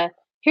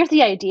here's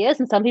the ideas,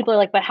 and some people are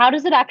like, but how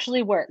does it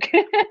actually work?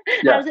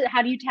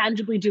 How do you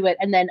tangibly do it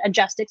and then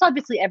adjust it? So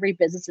obviously every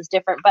business is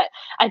different, but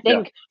I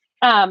think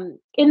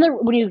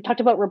when you talked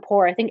about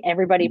rapport, I think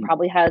everybody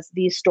probably has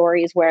these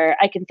stories where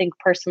I can think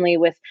personally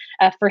with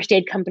a first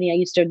aid company I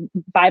used to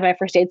buy my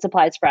first aid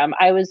supplies from.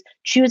 I was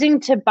choosing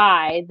to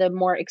buy the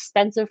more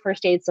expensive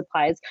first aid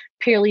supplies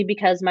purely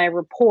because my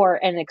rapport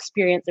and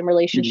experience and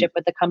relationship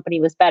with the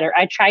company was better.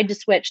 I tried to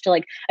switch to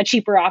like a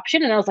cheaper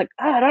option and I was like,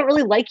 I don't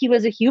really like you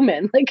as a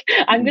human. Like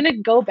I'm going to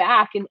go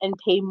back and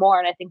pay more.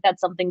 And I think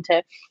that's something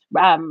to,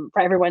 for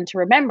everyone to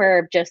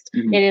remember, just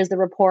it is the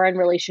rapport and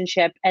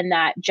relationship, and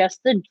that just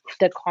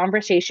the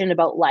conversation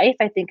about life.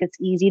 I think it's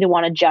easy to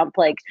want to jump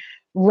like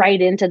right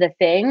into the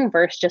thing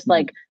versus just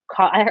like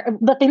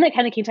the thing that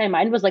kind of came to my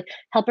mind was like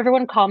help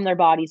everyone calm their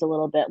bodies a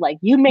little bit. Like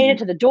you made it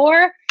to the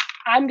door.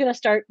 I'm going to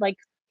start like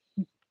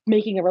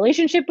making a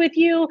relationship with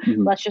you.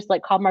 Let's just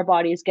like calm our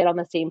bodies, get on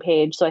the same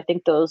page. So I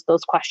think those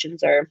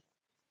questions are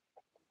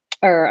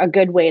a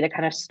good way to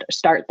kind of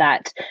start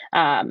that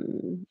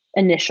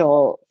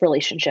initial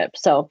relationship.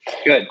 So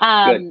good.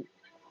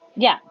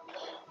 Yeah.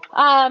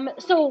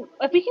 So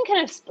if we can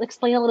kind of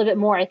explain a little bit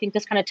more, I think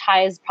this kind of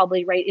ties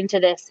probably right into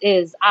this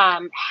is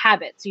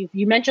habits.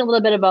 You mentioned a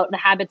little bit about the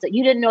habits that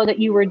you didn't know that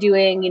you were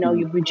doing.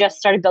 You just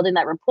started building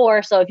that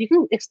rapport. So if you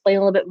can explain a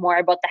little bit more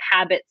about the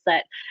habits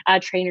that a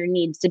trainer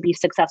needs to be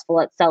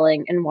successful at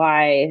selling and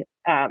why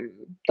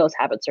those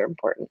habits are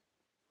important.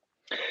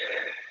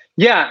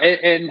 Yeah,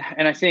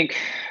 and I think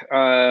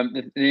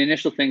the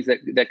initial things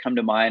that come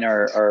to mind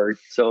are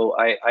so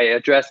I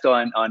addressed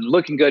on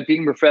looking good,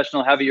 being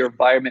professional, having your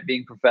environment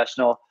being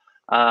professional,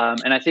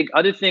 and I think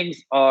other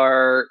things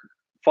are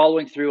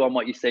following through on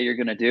what you say you're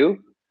going to do,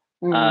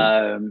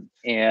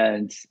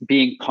 and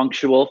being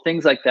punctual,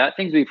 things like that,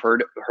 things we've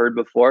heard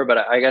before. But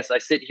I guess I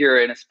sit here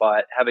in a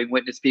spot having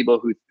witnessed people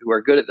who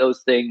are good at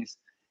those things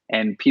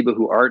and people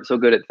who aren't so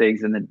good at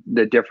things, and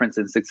the difference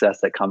in success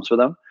that comes for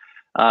them.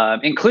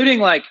 Including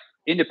like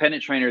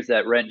independent trainers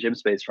that rent gym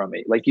space from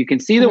me. Like you can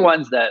see the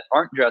ones that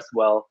aren't dressed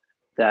well,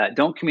 that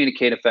don't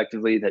communicate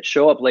effectively, that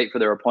show up late for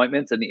their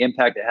appointments and the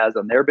impact it has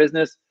on their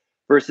business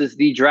versus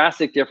the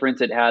drastic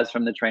difference it has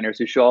from the trainers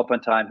who show up on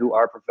time, who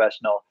are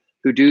professional,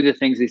 who do the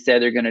things they say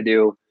they're going to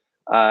do,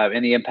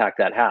 and the impact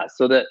that has.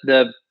 So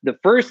the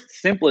first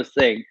simplest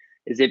thing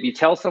is if you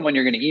tell someone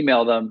you're going to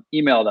email them.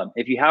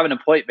 If you have an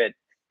appointment,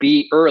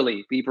 be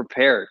early, be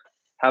prepared,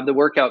 have the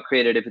workout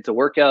created. If it's a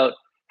workout,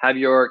 have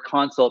your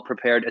consult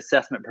prepared,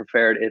 assessment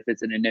prepared if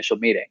it's an initial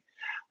meeting.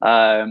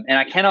 And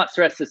I cannot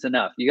stress this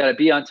enough. You got to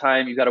be on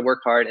time. You got to work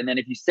hard. And then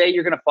if you say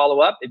you're going to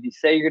follow up, if you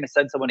say you're going to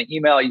send someone an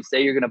email, you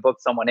say you're going to book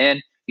someone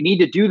in, you need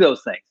to do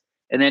those things.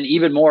 And then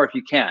even more if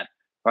you can,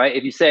 right?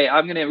 If you say,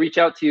 I'm going to reach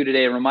out to you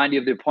today and remind you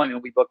of the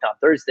appointment we booked on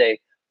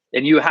Thursday,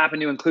 and you happen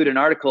to include an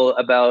article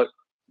about,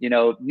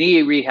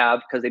 knee rehab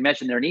because they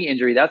mentioned their knee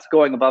injury, that's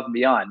going above and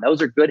beyond.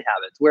 Those are good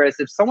habits. Whereas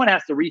if someone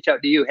has to reach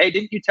out to you, hey,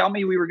 didn't you tell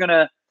me we were going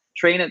to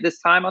train at this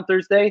time on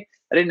Thursday?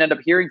 I didn't end up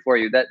hearing for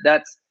you.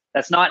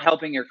 That's not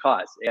helping your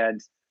cause.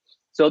 And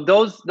So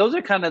those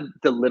are kind of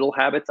the little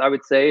habits, I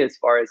would say, as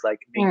far as like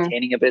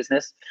maintaining a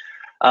business.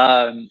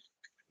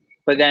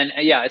 But then,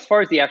 yeah, as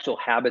far as the actual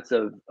habits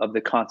of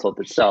the consult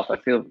itself, I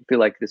feel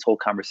like this whole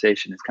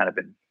conversation has kind of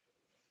been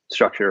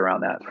structured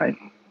around that, right?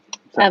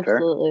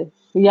 Absolutely.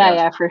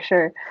 Yeah, for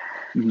sure.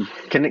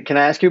 Mm-hmm. Can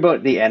I ask you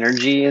about the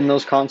energy in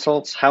those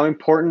consults? How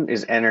important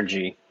is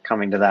energy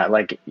coming to that?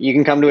 Like, you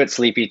can come to it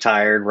sleepy,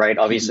 tired, right?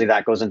 Obviously,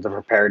 that goes into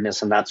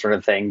preparedness and that sort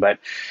of thing. But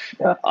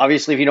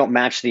obviously, if you don't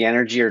match the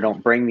energy or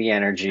don't bring the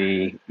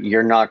energy,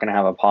 you're not going to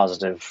have a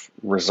positive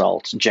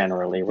result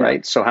generally,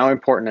 right? So how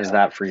important is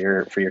that for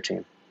your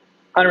team?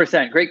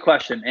 100%. Great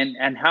question.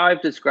 And how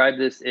I've described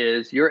this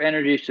is your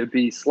energy should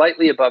be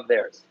slightly above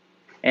theirs.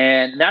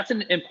 And that's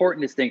an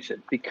important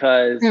distinction,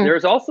 because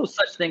there's also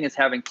such thing as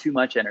having too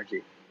much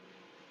energy,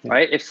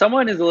 right? If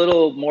someone is a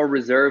little more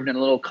reserved and a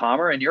little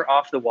calmer and you're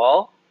off the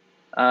wall,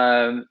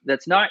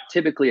 that's not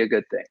typically a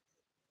good thing,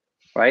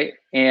 right?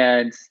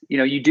 And,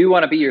 you do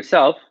want to be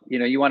yourself,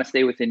 you want to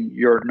stay within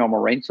your normal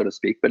range, so to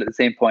speak. But at the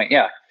same point,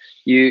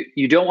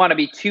 you don't want to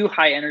be too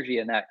high energy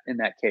in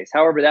that case.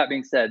 However, that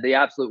being said, the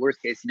absolute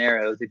worst case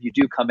scenario is if you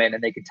do come in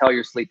and they can tell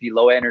you're sleepy,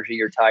 low energy,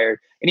 you're tired,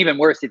 and even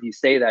worse, if you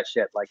say that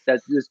shit, like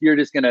you're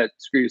just gonna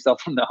screw yourself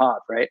from the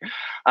hop, right?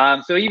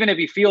 So even if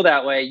you feel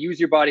that way, use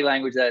your body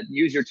language,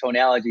 use your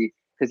tonality,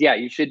 because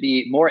you should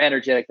be more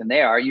energetic than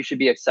they are. You should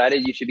be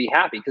excited. You should be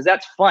happy, because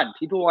that's fun.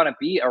 People want to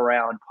be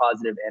around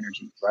positive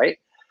energy, right?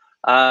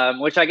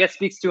 Which I guess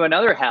speaks to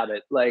another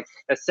habit, like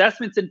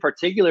assessments in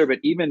particular, but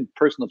even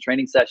personal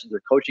training sessions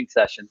or coaching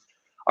sessions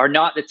are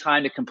not the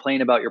time to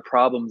complain about your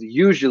problems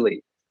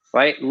usually,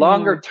 right?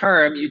 Longer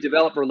term, you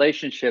develop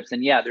relationships,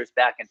 and there's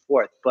back and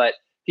forth, but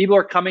people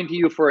are coming to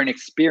you for an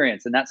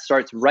experience, and that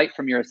starts right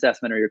from your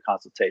assessment or your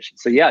consultation.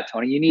 So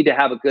Tony, you need to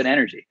have a good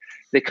energy.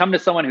 They come to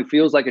someone who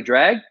feels like a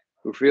drag,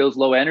 who feels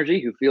low energy,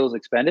 who feels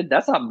expended.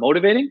 That's not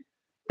motivating.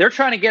 They're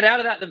trying to get out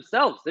of that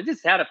themselves. They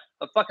just had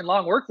a fucking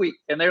long work week,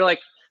 and they're like,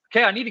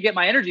 okay, I need to get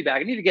my energy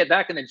back. I need to get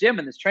back in the gym,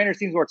 and this trainer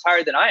seems more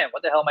tired than I am.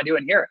 What the hell am I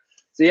doing here?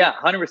 So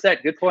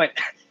 100%. Good point.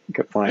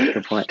 Good point.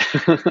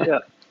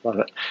 Love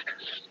it.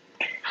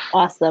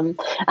 Awesome.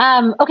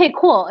 Okay,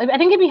 cool. I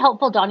think it'd be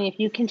helpful, Donny, if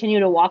you continue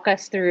to walk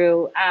us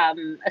through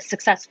a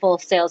successful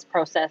sales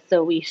process.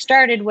 So we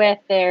started with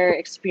their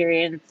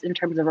experience in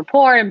terms of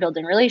rapport and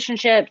building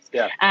relationships.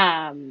 But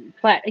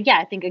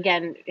I think,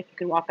 again, if you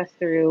can walk us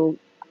through,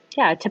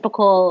 a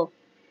typical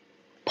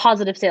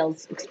positive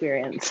sales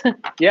experience.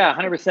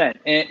 100%.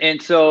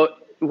 And so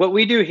what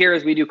we do here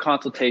is we do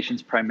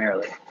consultations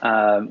primarily,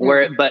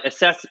 but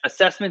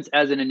assessments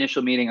as an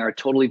initial meeting are a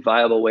totally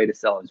viable way to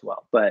sell as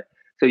well. But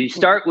so you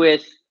start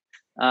with,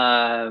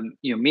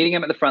 meeting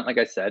them at the front, like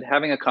I said,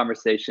 having a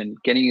conversation,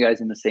 getting you guys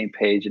on the same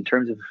page in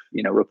terms of,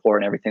 rapport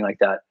and everything like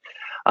that.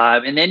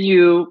 And then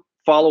you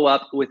follow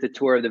up with a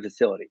tour of the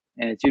facility.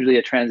 And it's usually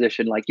a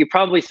transition. Like, you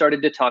probably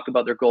started to talk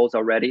about their goals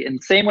already.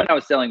 And same when I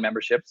was selling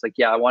memberships, like,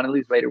 I want to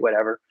lose weight or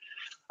whatever.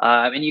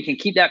 And you can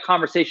keep that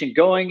conversation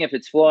going if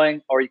it's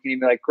flowing, or you can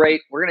even be like,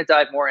 great, we're going to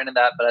dive more into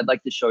that, but I'd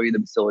like to show you the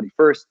facility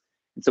first.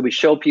 And so we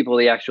show people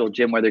the actual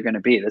gym where they're going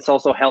to be. This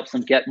also helps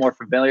them get more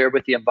familiar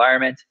with the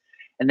environment.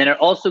 And then it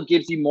also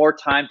gives you more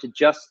time to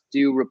just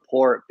do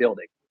rapport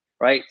building,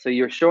 right? So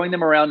you're showing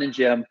them around the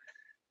gym,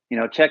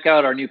 check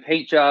out our new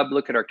paint job,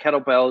 look at our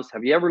kettlebells.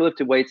 Have you ever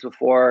lifted weights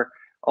before?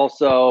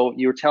 Also,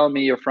 you were telling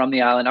me you're from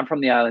the island. I'm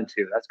from the island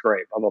too. That's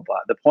great, blah, blah, blah.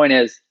 The point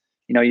is,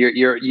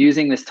 you're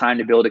using this time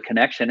to build a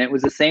connection. It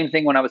was the same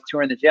thing when I was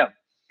touring the gym.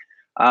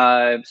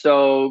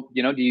 So,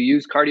 do you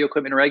use cardio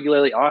equipment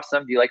regularly?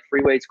 Awesome. Do you like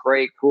free weights?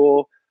 Great,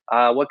 cool.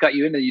 What got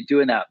you into you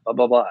doing that? Blah,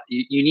 blah, blah.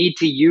 You need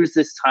to use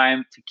this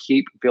time to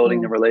keep building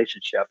the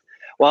relationship,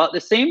 while at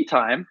the same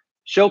time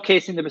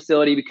showcasing the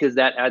facility, because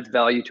that adds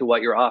value to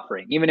what you're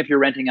offering. Even if you're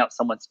renting out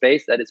someone's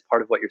space, that is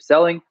part of what you're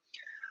selling.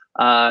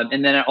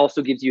 And then it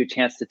also gives you a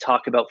chance to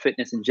talk about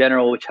fitness in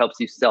general, which helps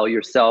you sell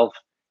yourself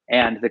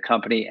and the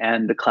company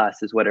and the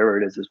classes, whatever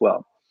it is as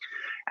well.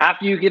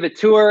 After you give a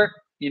tour,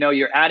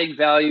 you're adding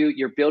value,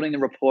 you're building the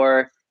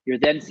rapport, you're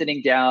then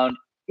sitting down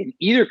in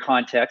either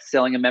context,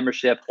 selling a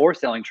membership or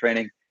selling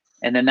training.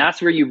 And then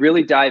that's where you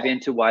really dive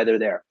into why they're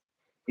there.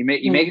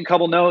 You make a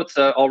couple notes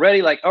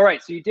already, like, all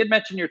right, so you did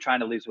mention you're trying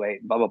to lose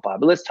weight, blah, blah, blah.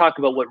 But let's talk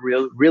about what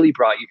really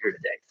brought you here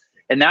today.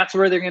 And that's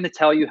where they're going to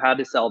tell you how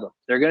to sell them.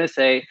 They're going to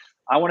say,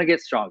 I want to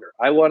get stronger.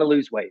 I want to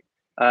lose weight.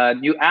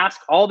 You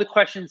ask all the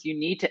questions you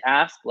need to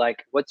ask,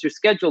 like, what's your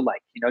schedule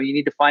like? You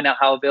need to find out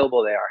how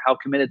available they are, how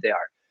committed they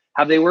are.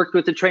 Have they worked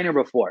with a trainer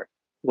before?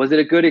 Was it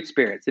a good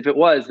experience? If it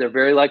was, they're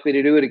very likely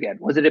to do it again.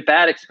 Was it a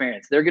bad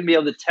experience? They're going to be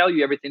able to tell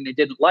you everything they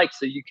didn't like,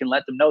 so you can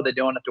let them know they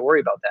don't have to worry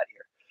about that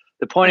here.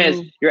 The point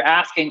is, you're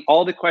asking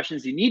all the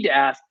questions you need to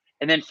ask,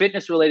 and then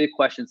fitness-related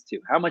questions too.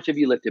 How much have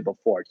you lifted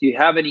before? Do you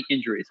have any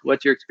injuries?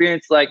 What's your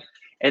experience like?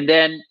 And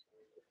then,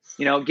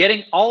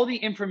 getting all the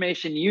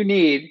information you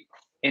need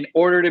in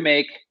order to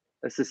make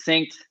a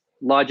succinct,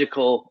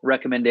 logical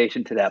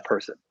recommendation to that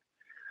person.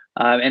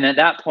 And at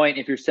that point,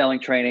 if you're selling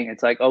training,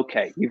 it's like,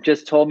 okay, you've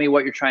just told me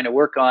what you're trying to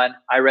work on.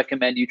 I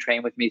recommend you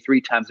train with me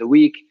 3 times a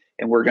week,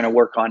 and we're going to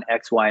work on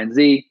X, Y, and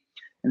Z.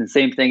 And the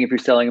same thing if you're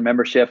selling a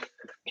membership.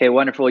 Okay,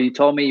 wonderful. You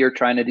told me you're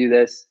trying to do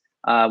this.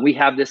 We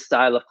have this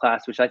style of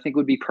class, which I think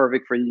would be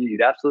perfect for you.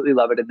 You'd absolutely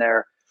love it in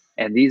there.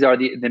 And these are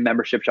the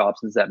membership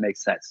options that make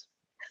sense.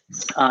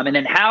 And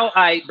then how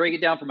I break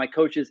it down for my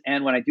coaches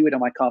and when I do it on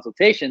my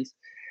consultations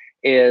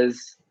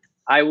is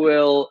I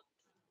will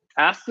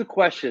ask the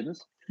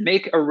questions,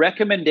 make a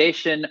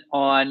recommendation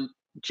on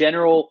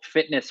general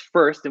fitness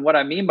first. And what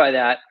I mean by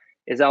that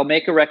is I'll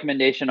make a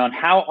recommendation on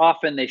how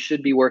often they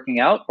should be working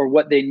out or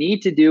what they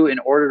need to do in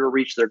order to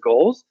reach their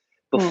goals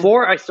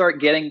before I start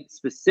getting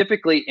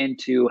specifically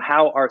into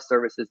how our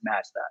services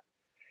match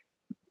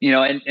that. You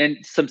know, and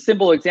some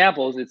simple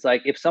examples, it's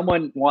like if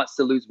someone wants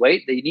to lose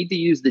weight, they need to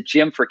use the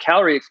gym for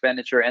calorie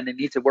expenditure and they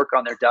need to work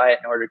on their diet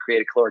in order to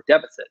create a caloric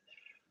deficit.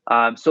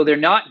 So they're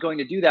not going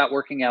to do that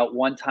working out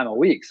one time a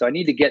week. So I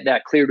need to get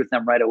that cleared with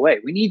them right away.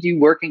 We need you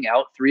working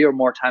out 3 or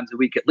more times a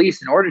week at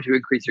least in order to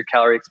increase your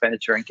calorie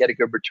expenditure and get a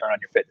good return on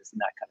your fitness and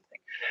that kind of thing.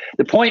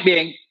 The point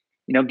being,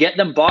 you know, get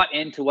them bought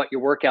into what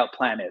your workout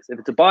plan is. If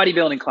it's a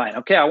bodybuilding client,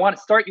 okay, I want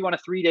to start you on a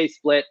 3-day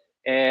split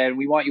and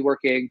we want you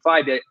working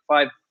 5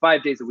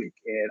 days a week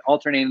and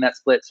alternating that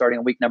split starting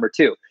on week number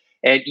 2.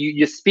 And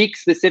you speak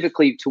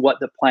specifically to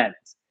what the plan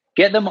is.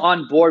 Get them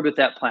on board with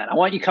that plan. I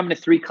want you coming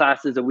to 3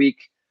 classes a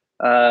week.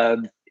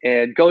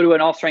 And go to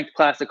an all-strength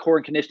class, a core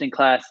and conditioning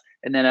class,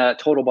 and then a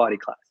total body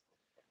class.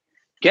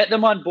 Get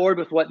them on board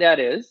with what that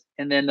is,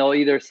 and then they'll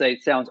either say,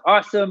 sounds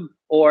awesome,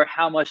 or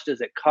how much does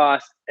it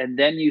cost? And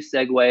then you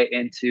segue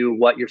into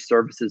what your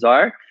services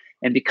are.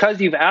 And because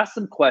you've asked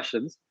them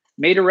questions,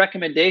 made a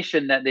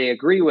recommendation that they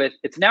agree with,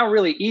 it's now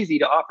really easy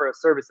to offer a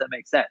service that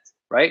makes sense,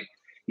 right?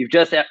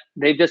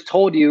 They've just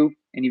told you,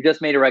 and you've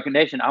just made a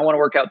recommendation, I want to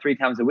work out 3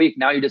 times a week.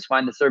 Now you just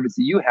find the service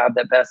that you have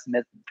that best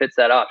fits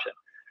that option.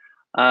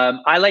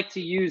 I like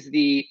to use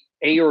the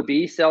A or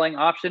B selling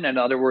option. In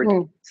other words,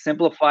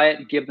 simplify it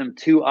and give them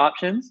 2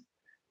 options.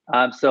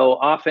 So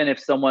often if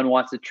someone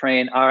wants to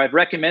train, I've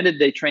recommended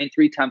they train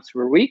 3 times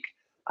per week.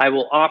 I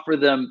will offer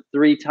them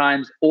 3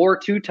 times or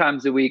 2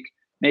 times a week,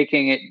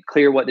 making it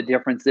clear what the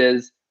difference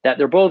is, that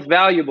they're both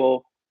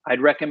valuable. I'd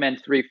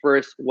recommend 3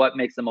 first. What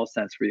makes the most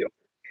sense for you?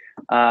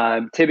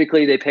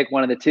 Typically they pick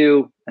one of the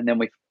 2 and then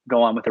we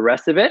go on with the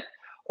rest of it,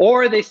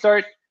 or they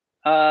start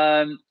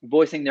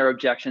voicing their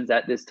objections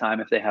at this time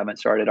if they haven't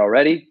started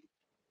already.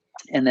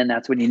 And then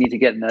that's when you need to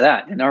get into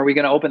that. And are we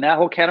going to open that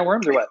whole can of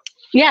worms or what?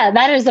 Yeah,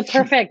 that is a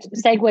perfect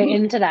segue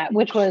into that,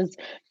 which was,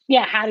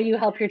 how do you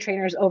help your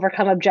trainers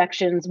overcome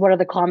objections? What are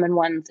the common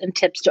ones and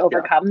tips to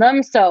overcome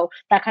them? So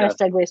that kind of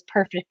segues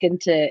perfect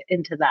into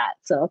that.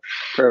 So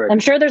perfect. I'm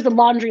sure there's a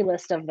laundry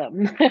list of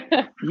them.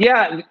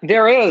 Yeah,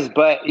 there is.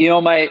 But, you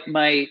know,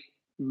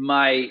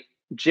 my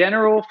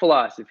general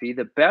philosophy,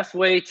 the best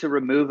way to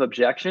remove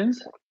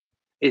objections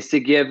is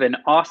to give an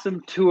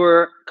awesome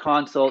tour,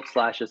 consult /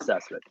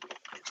 assessment.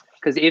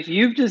 Because if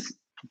you've just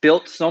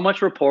built so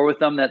much rapport with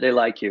them that they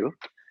like you,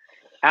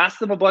 ask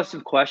them a bunch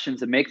of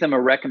questions and make them a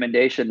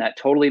recommendation that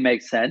totally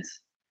makes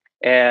sense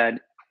and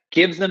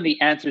gives them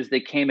the answers they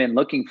came in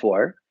looking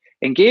for,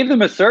 and gave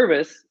them a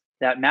service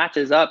that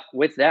matches up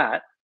with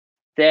that,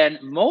 then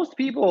most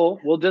people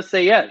will just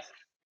say yes,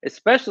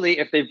 especially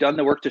if they've done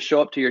the work to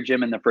show up to your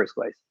gym in the first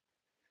place.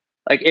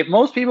 Like if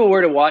most people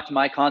were to watch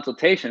my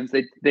consultations,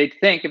 they'd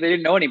think, if they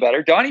didn't know any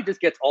better, Donny just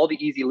gets all the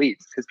easy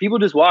leads because people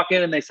just walk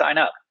in and they sign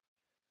up.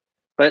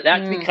 But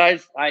that's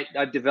because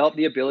I've developed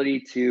the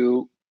ability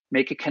to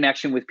make a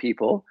connection with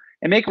people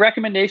and make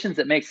recommendations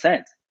that make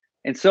sense.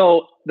 And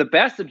so the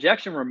best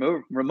objection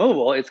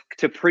removal is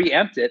to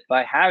preempt it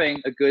by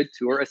having a good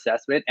tour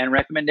assessment and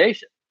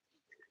recommendation.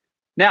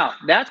 Now,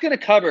 that's going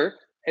to cover,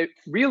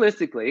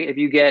 realistically, if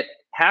you get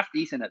half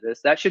decent at this,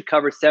 that should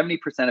cover 70%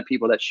 of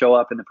people that show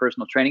up in the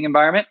personal training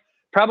environment,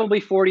 probably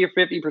 40 or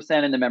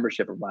 50% in the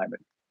membership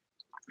environment.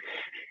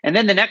 And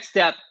then the next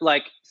step,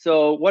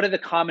 so what are the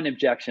common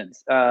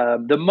objections?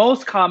 The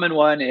most common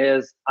one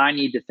is, I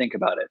need to think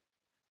about it.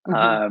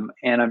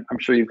 And I'm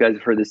sure you guys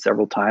have heard this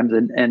several times,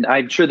 and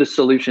I'm sure the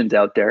solution's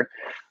out there,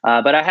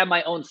 but I have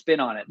my own spin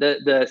on it.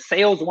 The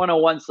sales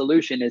 101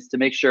 solution is to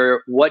make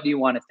sure, what do you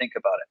want to think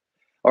about it?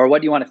 Or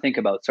what do you want to think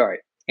about? Sorry.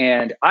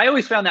 And I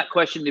always found that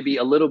question to be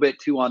a little bit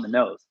too on the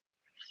nose.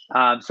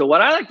 So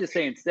what I like to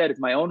say instead is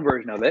my own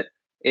version of it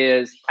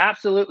is,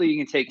 absolutely,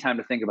 you can take time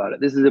to think about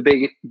it. This is a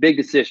big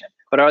decision,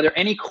 but are there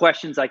any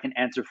questions I can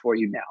answer for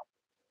you now?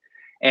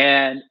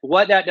 And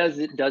what that does,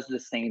 it does the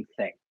same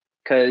thing.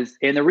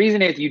 And the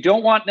reason is, you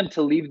don't want them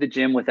to leave the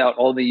gym without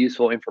all the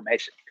useful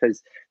information.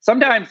 Because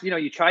sometimes,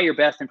 you try your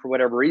best, and for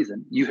whatever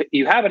reason,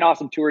 you have an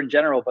awesome tour in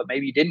general, but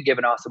maybe you didn't give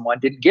an awesome one,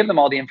 didn't give them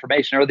all the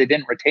information, or they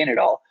didn't retain it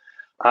all.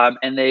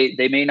 And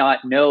they may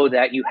not know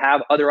that you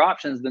have other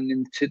options than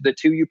the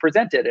 2 you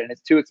presented, and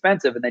it's too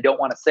expensive, and they don't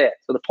want to say it.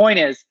 So the point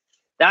is,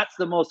 that's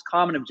the most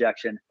common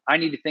objection. I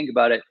need to think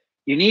about it.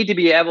 You need to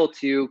be able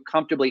to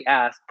comfortably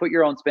ask, put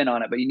your own spin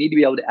on it, but you need to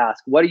be able to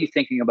ask, what are you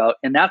thinking about?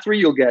 And that's where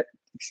you'll get,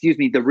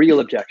 the real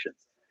objections.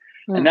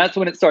 And that's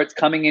when it starts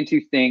coming into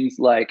things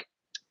like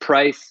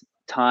price,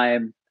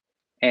 time,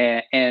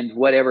 and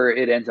whatever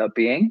it ends up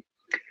being.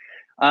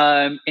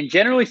 And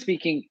generally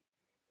speaking,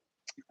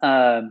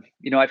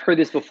 I've heard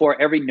this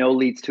before. Every no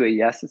leads to a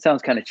yes. It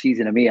sounds kind of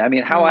cheesy to me. I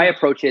mean, how I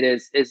approach it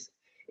is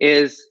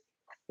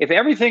if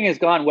everything has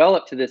gone well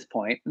up to this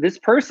point, this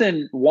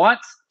person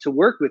wants to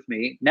work with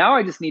me. Now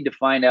I just need to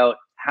find out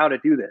how to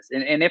do this.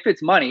 And if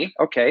it's money,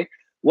 okay,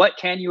 what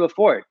can you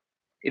afford?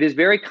 It is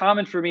very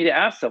common for me to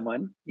ask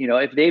someone,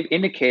 if they've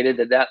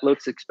indicated that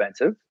looks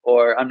expensive,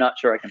 or I'm not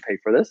sure I can pay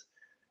for this,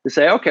 to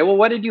say, okay, well,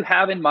 what did you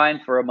have in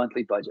mind for a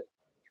monthly budget?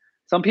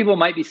 Some people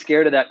might be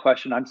scared of that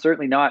question. I'm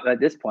certainly not at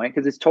this point,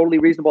 because it's totally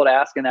reasonable to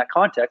ask in that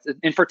context.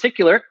 In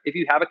particular, if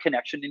you have a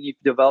connection and you've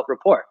developed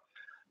rapport.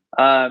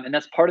 And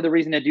that's part of the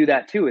reason to do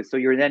that too, is so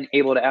you're then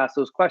able to ask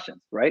those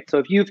questions, right? So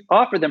if you've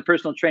offered them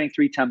personal training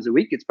 3 times a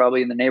week, it's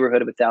probably in the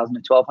neighborhood of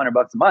 $1,000 to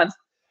 $1,200 a month.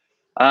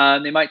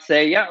 They might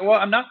say, yeah, well,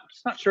 I'm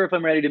just not sure if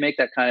I'm ready to make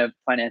that kind of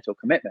financial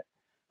commitment.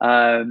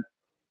 And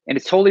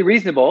it's totally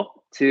reasonable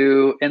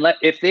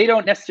if they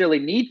don't necessarily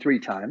need 3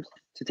 times,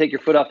 to take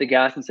your foot off the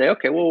gas and say,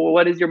 okay, well,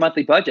 what is your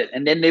monthly budget?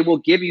 And then they will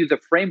give you the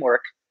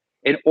framework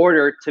in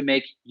order to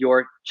make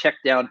your check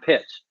down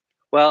pitch.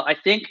 Well, I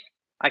think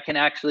I can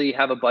actually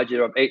have a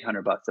budget of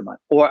 $800 a month,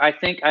 or I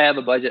think I have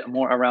a budget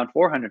more around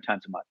 400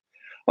 times a month.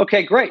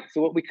 Okay, great. So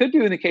what we could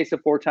do in the case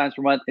of 4 times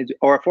per month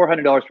or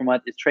 $400 per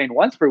month is train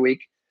once per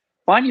week.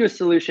 Find you a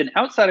solution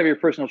outside of your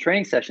personal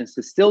training sessions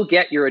to still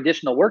get your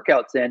additional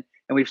workouts in.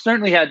 And we've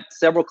certainly had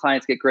several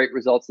clients get great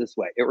results this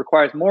way. It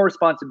requires more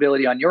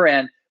responsibility on your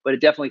end, but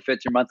it definitely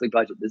fits your monthly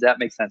budget. Does that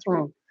make sense for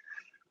you?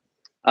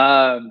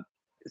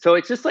 So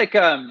it's just like,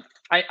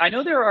 I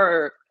know there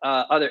are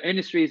other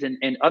industries and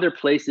other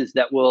places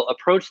that will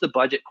approach the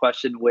budget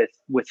question with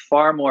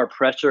far more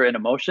pressure and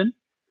emotion.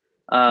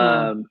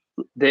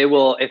 They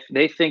will, if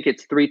they think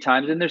it's 3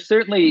 times, and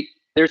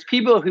there's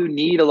people who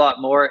need a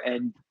lot more,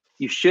 and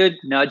you should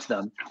nudge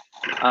them.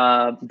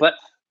 But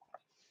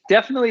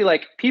definitely,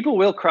 like, people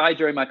will cry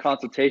during my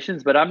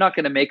consultations, but I'm not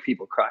going to make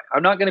people cry.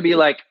 I'm not going to be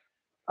like,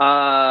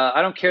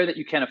 I don't care that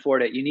you can't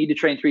afford it. You need to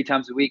train 3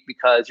 times a week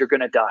because you're going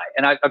to die.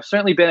 And I've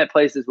certainly been at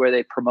places where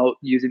they promote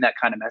using that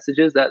kind of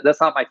messages. That's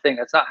not my thing.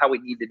 That's not how we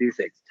need to do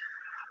things.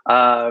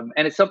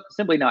 And it's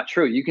simply not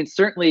true. You can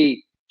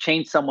certainly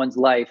change someone's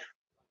life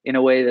in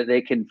a way that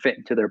they can fit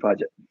into their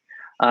budget.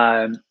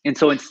 And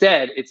so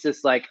instead, it's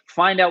just like,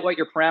 find out what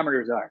your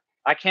parameters are.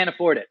 I can't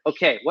afford it.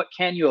 Okay, what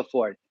can you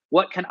afford?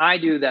 What can I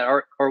do that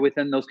are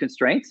within those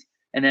constraints?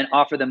 And then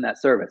offer them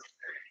that service.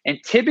 And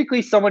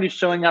typically someone who's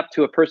showing up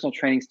to a personal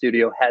training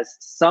studio has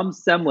some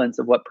semblance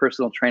of what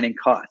personal training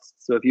costs.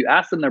 So if you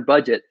ask them their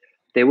budget,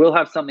 they will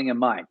have something in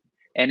mind.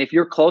 And if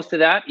you're close to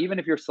that, even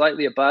if you're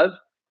slightly above,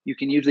 you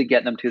can usually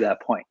get them to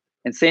that point.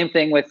 And same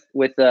thing with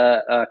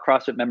a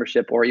CrossFit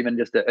membership, or even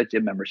just a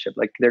gym membership.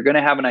 Like, they're going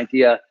to have an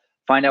idea,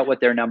 find out what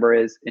their number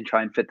is, and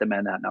try and fit them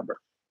in that number.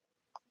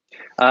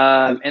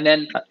 And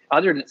then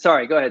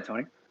sorry, go ahead,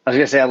 Tony. I was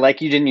gonna say, I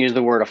like you didn't use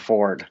the word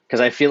afford,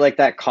 because I feel like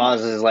that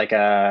causes like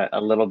a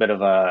little bit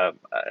of a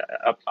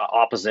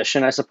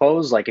opposition, I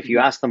suppose. Like, if you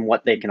ask them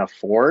what they can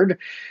afford,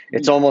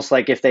 it's almost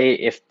like if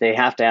they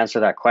have to answer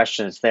that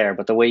question, it's there.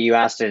 But the way you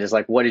asked it is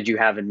like, what did you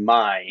have in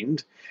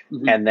mind?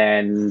 And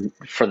then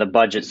for the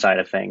budget side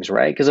of things,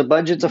 right? Because a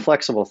budget's a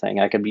flexible thing.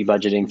 I could be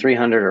budgeting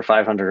 300 or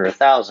 500 or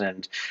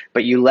 1,000,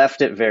 but you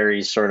left it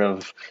very sort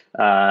of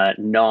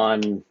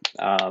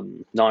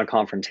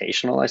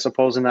non-confrontational, I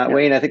suppose, in that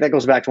way. And I think that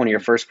goes back to one of your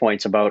first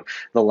points about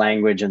the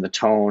language and the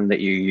tone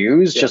that you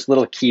use. Just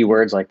little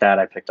keywords like that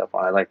I picked up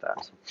on. I like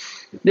that.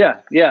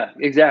 Yeah,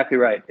 exactly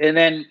right. And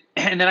then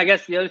I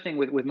guess the other thing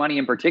with money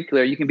in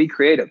particular, you can be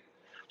creative.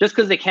 Just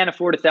because they can't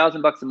afford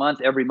 $1,000 a month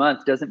every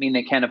month doesn't mean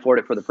they can't afford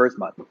it for the first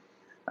month.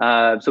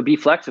 So be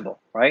flexible,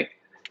 right?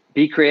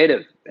 Be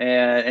creative,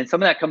 and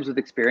some of that comes with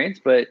experience,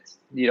 but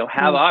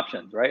have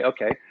options, right?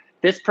 Okay,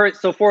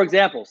 so for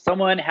example,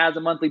 someone has a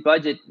monthly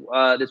budget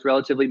that's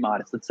relatively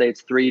modest. Let's say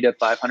it's $300 to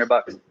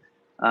 $500,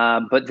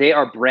 but they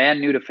are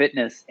brand new to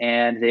fitness,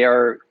 and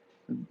their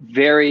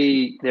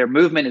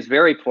movement is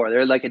very poor.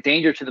 They're like a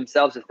danger to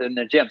themselves if they're in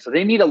their gym, so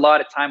they need a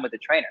lot of time with the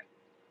trainer.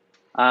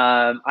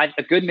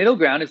 A good middle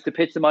ground is to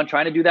pitch them on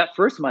trying to do that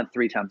first month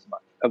 3 times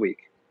a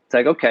week. It's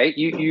like, okay,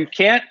 you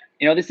can't,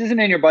 this isn't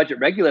in your budget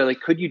regularly.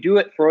 Could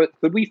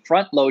we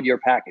front load your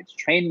package,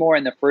 train more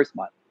in the first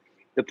month?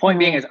 The point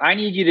being is, I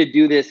need you to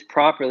do this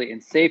properly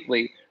and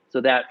safely, so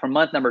that from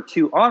month number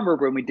 2 onward,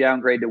 when we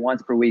downgrade to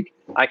once per week,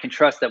 I can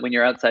trust that when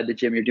you're outside the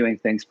gym, you're doing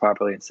things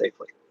properly and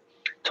safely.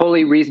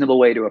 Totally reasonable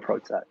way to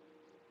approach that.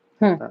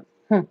 I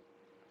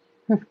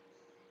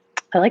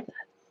like that.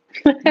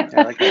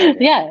 I like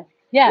that.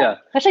 Yeah.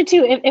 Especially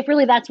too, if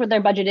really that's where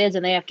their budget is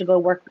and they have to go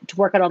work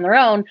it on their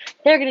own,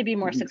 they're going to be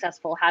more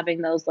successful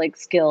having those like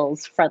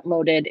skills front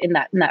loaded in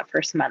that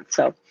first month.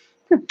 So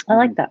I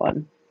like that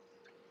one.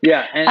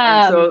 Yeah.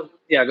 And so,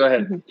 go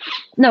ahead.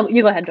 No,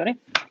 you go ahead, Donny.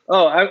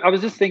 Oh, I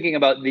was just thinking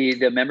about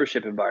the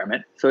membership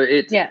environment. So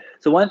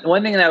so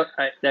one thing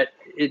that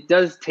it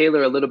does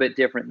tailor a little bit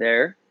different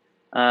there.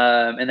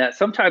 And that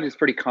sometimes it's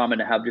pretty common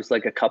to have just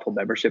like a couple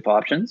membership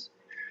options.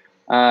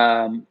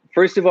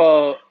 First of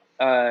all,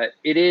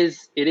 it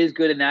is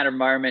good in that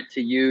environment to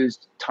use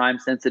time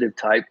sensitive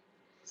type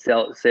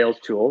sales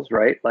tools,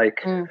 right?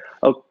 Like,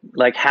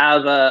 like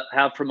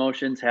have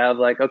promotions, have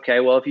like, okay,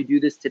 well, if you do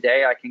this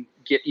today, I can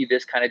get you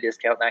this kind of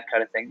discount, that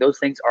kind of thing. Those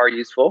things are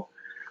useful.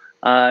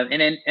 And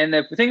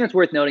the thing that's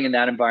worth noting in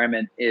that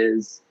environment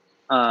is,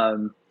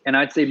 and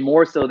I'd say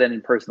more so than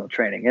in personal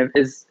training,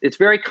 it's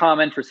very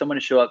common for someone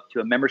to show up to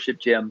a membership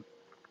gym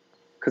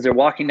because they're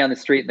walking down the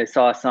street and they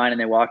saw a sign and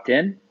they walked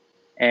in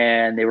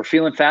and they were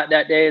feeling fat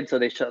that day. And so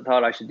they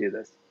thought, I should do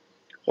this.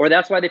 Or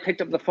that's why they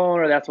picked up the phone,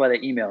 or that's why they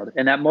emailed.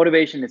 And that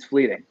motivation is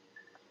fleeting.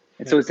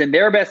 And so it's in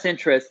their best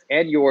interest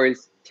and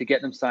yours to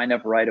get them signed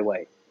up right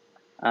away.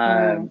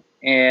 And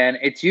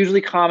it's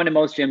usually common in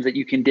most gyms that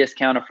you can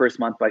discount a first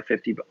month by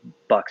 $50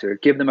 or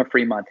give them a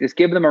free month. Just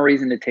give them a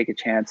reason to take a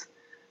chance.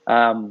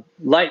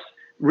 Like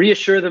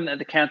reassure them that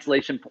the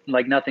cancellation,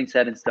 like nothing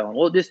set in stone.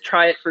 Well, just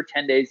try it for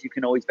 10 days. You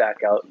can always back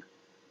out.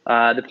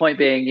 The point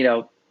being,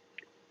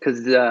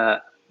 because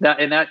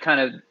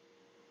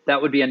that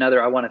would be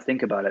another, I want to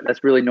think about it.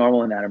 That's really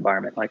normal in that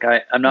environment. Like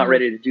I'm not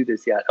ready to do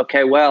this yet.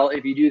 Okay, well,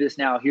 if you do this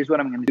now, here's what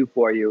I'm going to do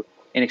for you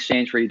in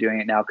exchange for you doing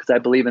it now, because I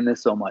believe in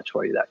this so much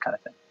for you, that kind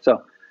of thing.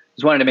 So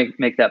just wanted to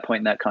make that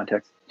point in that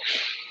context.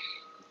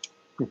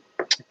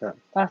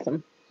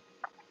 Awesome.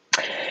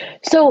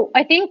 So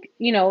I think,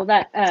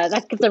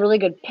 that gives a really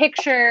good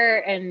picture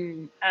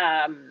and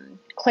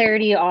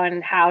clarity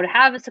on how to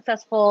have a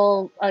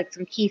successful, like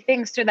some key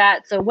things to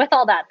that. So with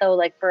all that though,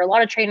 like for a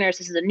lot of trainers,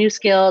 this is a new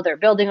skill, they're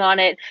building on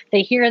it.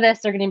 They hear this,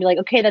 they're going to be like,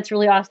 okay, that's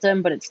really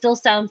awesome, but it still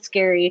sounds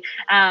scary.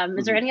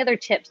 Is there any other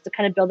tips to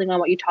kind of building on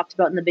what you talked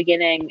about in the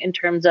beginning in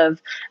terms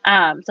of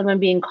someone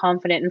being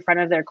confident in front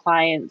of their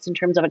clients in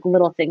terms of like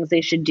little things they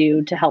should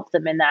do to help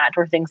them in that,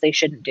 or things they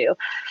shouldn't do?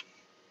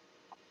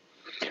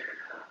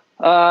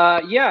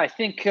 I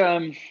think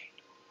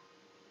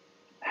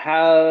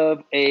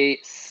have a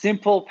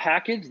simple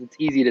package that's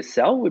easy to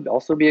sell would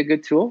also be a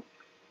good tool.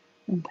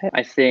 Okay.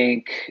 I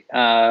think,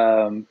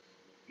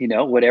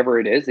 whatever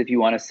it is, if you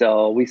want to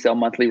sell, we sell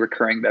monthly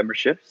recurring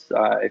memberships.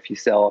 If you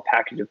sell a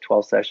package of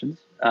 12 sessions,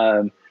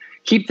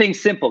 keep things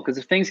simple, because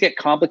if things get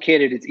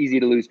complicated, it's easy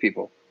to lose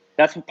people.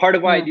 That's part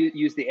of why I do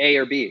use the A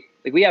or B.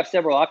 Like we have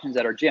several options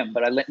at our gym,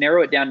 but I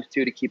narrow it down to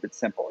 2 to keep it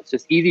simple. It's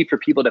just easy for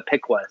people to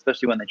pick one,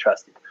 especially when they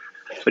trust you.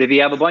 But if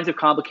you have a bunch of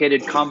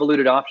complicated,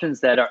 convoluted options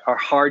that are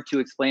hard to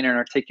explain and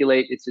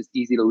articulate, it's just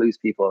easy to lose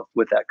people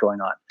with that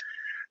going on.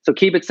 So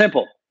keep it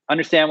simple.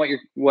 Understand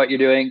what you're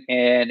doing,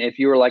 and if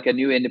you were like a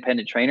new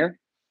independent trainer,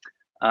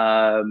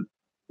 have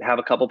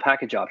a couple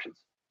package options.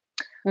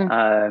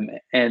 And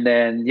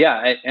then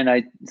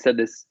I said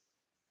this.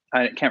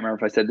 I can't remember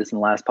if I said this in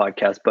the last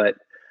podcast, but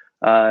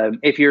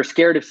if you're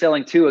scared of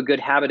selling too, a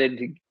good habit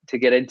to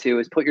get into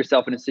is put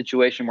yourself in a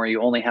situation where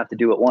you only have to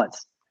do it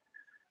once.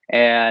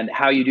 And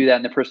how you do that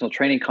in the personal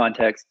training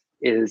context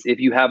is if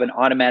you have an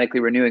automatically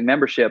renewing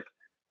membership,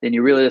 then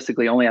you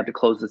realistically only have to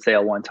close the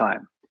sale one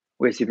time.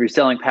 Whereas if you're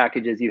selling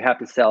packages, you have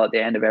to sell at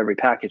the end of every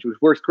package, which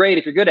works great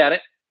if you're good at it.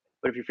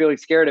 But if you're feeling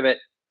scared of it,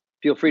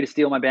 feel free to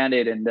steal my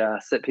Band-Aid and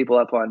set people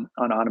up on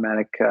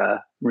automatic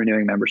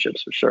renewing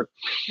memberships for sure.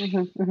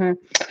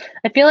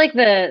 I feel like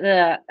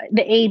the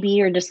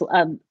AB, or just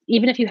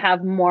even if you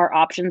have more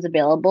options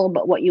available,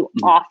 but what you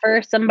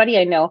offer somebody,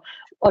 I know.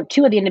 Well,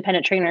 2 of the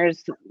independent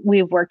trainers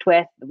we've worked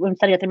with, when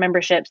setting up their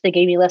memberships, they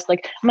gave me lists.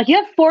 Like, I'm like, you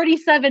have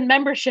 47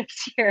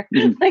 memberships here.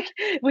 Like,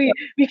 we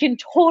can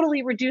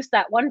totally reduce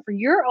that one for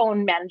your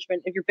own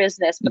management of your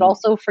business, but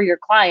also for your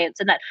clients.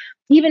 And that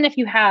even if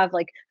you have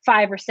like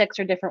 5 or 6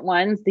 or different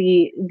ones,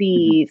 the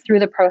through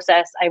the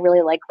process, I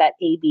really like that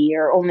AB,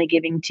 or only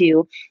giving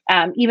 2.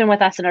 Even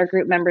with us in our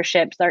group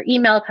memberships, our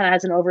email kind of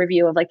has an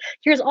overview of like,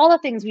 here's all the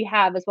things we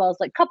have, as well as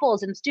like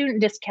couples and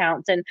student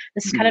discounts. And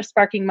this is kind of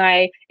sparking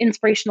my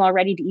inspiration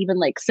already to even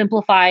like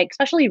simplify,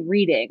 especially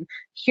reading.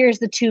 Here's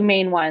the 2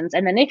 main ones.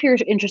 And then if you're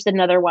interested in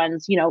other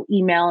ones,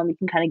 email and we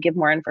can kind of give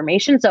more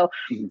information. So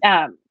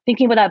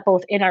thinking about that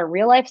both in our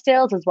real life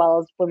sales, as well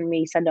as when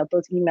we send out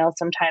those emails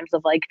sometimes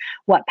of like,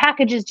 what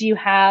packages do you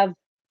have?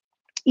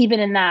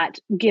 Even in that,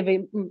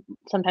 giving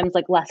sometimes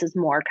like less is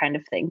more kind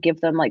of thing. Give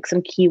them like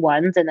some key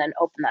ones and then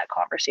open that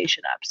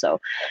conversation up. So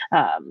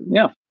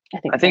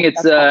I think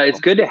it's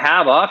good to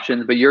have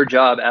options, but your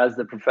job as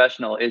the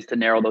professional is to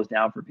narrow those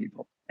down for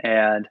people.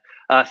 And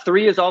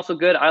 3 is also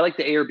good. I like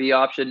the A or B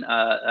option.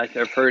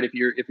 I've heard if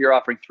you're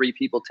offering 3,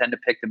 people tend to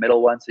pick the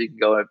middle one, so you can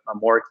go a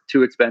more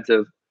too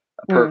expensive,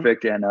 a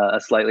perfect, and a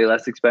slightly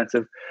less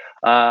expensive.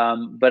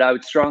 But I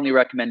would strongly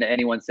recommend to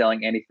anyone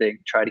selling anything,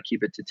 try to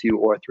keep it to 2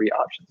 or 3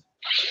 options.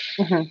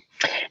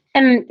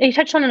 And you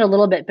touched on it a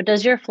little bit, but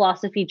does your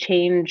philosophy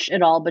change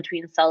at all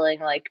between selling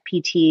like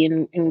PT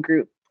and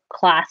group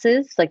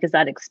classes? Like, is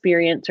that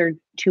experience or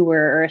tour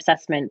or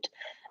assessment?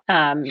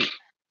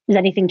 Does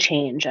anything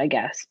change, I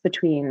guess,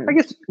 between? I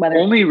guess whether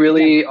only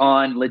really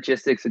on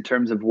logistics in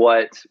terms of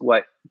what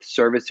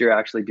service you're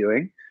actually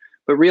doing.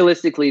 But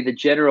realistically, the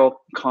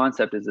general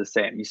concept is the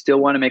same. You still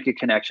want to make a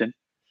connection.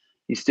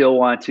 You still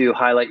want to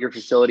highlight your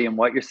facility and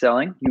what you're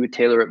selling. You would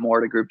tailor it more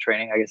to group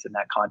training, I guess, in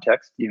that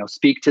context.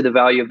 Speak to the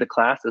value of the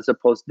class as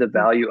opposed to the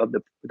value of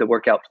the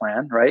workout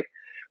plan, right?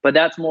 but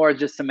that's more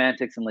just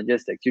semantics and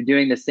logistics. You're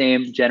doing the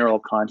same general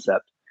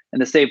concept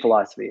and the same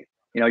philosophy.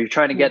 You're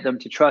trying to get them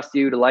to trust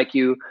you, to like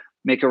you,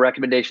 make a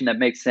recommendation that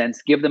makes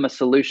sense, give them a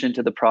solution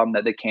to the problem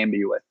that they came to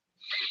you with.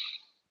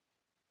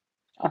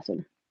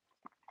 Awesome.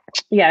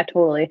 Yeah,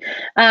 totally.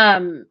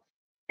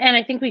 And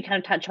I think we kind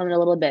of touched on it a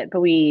little bit, but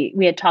we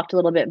had talked a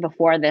little bit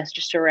before this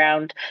just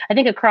around, I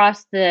think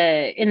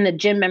in the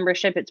gym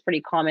membership, it's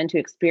pretty common to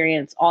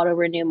experience auto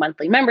renew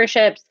monthly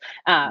memberships.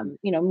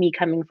 Me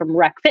coming from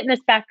rec fitness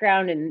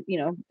background and,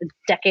 a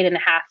decade and a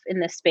half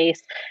in this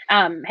space,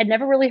 had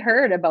never really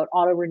heard about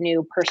auto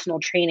renew personal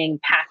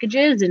training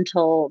packages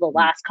until the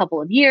last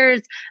couple of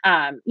years.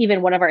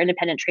 Even one of our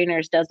independent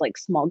trainers does like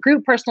small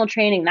group personal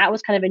training. That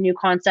was kind of a new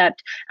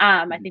concept.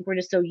 I think we're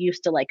just so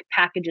used to like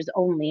packages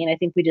only. And I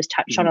think we just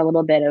touched on a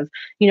little bit of,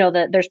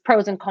 that there's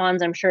pros and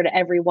cons, I'm sure, to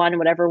everyone,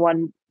 whatever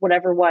one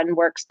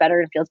works better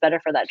and feels better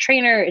for that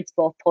trainer. It's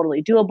both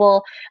totally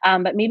doable.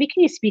 But maybe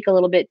can you speak a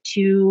little bit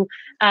to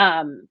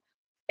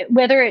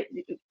whether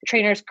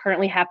trainers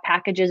currently have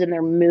packages and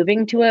they're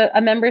moving to a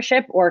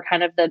membership, or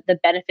kind of the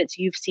benefits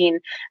you've seen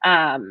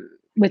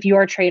with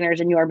your trainers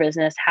in your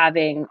business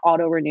having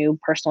auto renew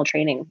personal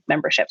training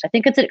memberships? I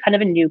think it's kind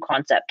of a new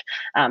concept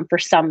for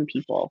some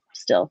people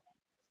still.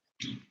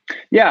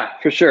 Yeah,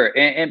 for sure.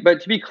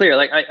 But to be clear,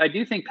 like I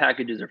do think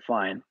packages are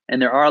fine,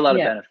 and there are a lot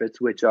of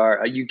benefits, which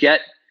are you get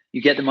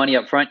the money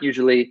up front.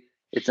 Usually,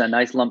 it's a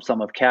nice lump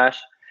sum of cash.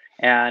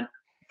 And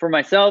for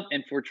myself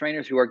and for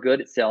trainers who are good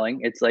at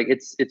selling, it's like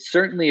it's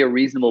certainly a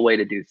reasonable way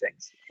to do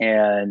things.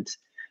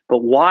 But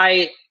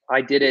why I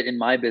did it in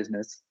my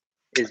business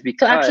is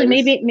because. So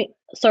actually,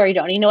 sorry,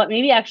 Donny. You know what?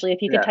 Maybe actually,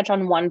 if you could touch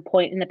on one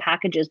point in the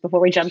packages before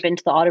we jump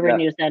into the auto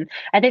renews, then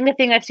I think the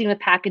thing I've seen with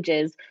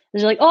packages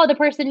is like, oh, the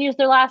person used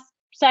their last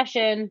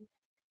session,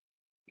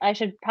 I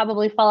should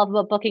probably follow up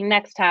about booking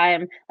next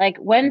time. Like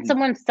when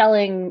someone's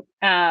selling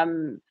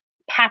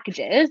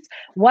packages,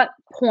 what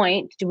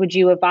point would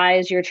you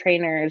advise your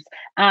trainers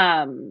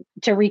to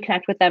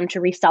reconnect with them to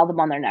resell them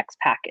on their next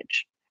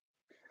package?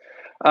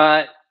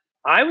 I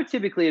would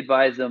typically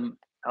advise them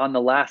on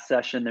the last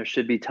session. There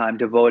should be time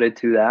devoted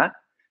to that.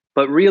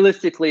 But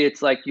realistically,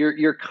 it's like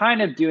you're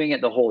kind of doing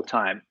it the whole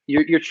time.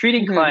 You're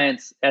treating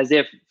clients as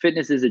if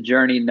fitness is a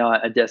journey,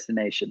 not a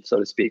destination, so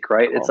to speak,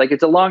 right? Cool. It's like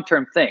it's a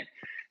long-term thing.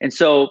 And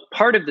so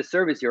part of the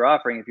service you're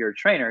offering, if you're a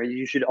trainer,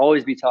 you should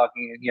always be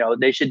talking,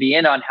 they should be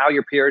in on how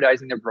you're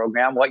periodizing their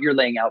program, what you're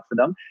laying out for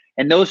them.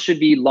 And those should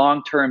be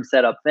long-term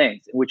setup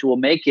things, which will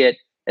make it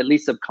at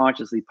least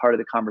subconsciously part of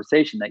the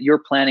conversation that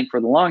you're planning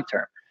for the long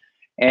term.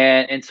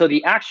 And so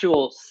the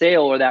actual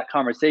sale or that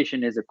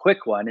conversation is a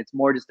quick one. It's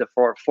more just a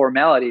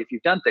formality if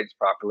you've done things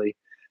properly.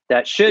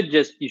 That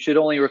you should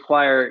only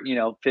require,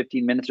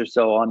 15 minutes or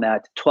so on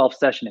that 12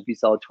 session if you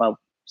sell a 12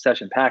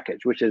 session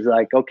package, which is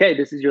like, okay,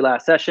 this is your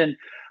last session.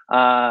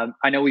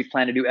 I know we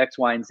plan to do X,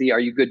 Y, and Z. Are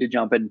you good to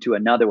jump into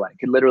another one? It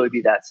could literally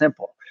be that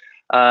simple.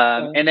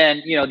 And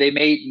then, they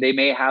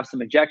may have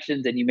some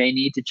objections and you may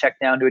need to check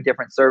down to a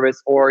different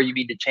service, or you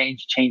need to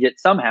change it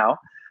somehow.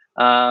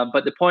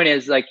 But the point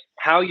is, like,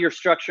 how you're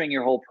structuring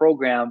your whole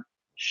program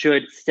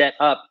should set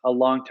up a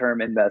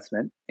long-term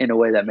investment in a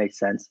way that makes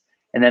sense.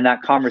 And then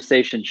that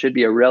conversation should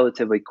be a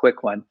relatively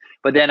quick one.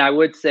 But then I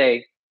would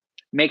say,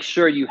 make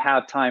sure you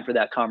have time for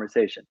that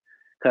conversation.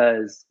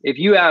 Because if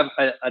you have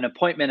an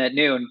appointment at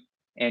noon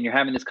and you're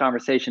having this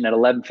conversation at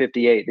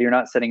 11:58, you're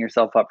not setting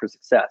yourself up for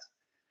success.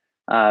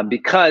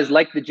 Because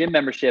like the gym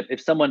membership, if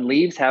someone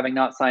leaves having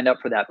not signed up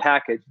for that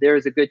package, there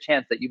is a good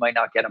chance that you might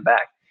not get them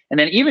back. And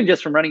then even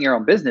just from running your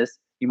own business,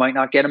 you might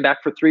not get them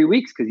back for 3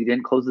 weeks because you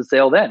didn't close the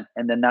sale then.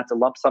 And then that's a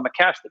lump sum of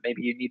cash that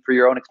maybe you need for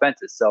your own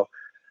expenses. So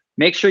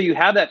make sure you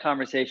have that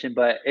conversation,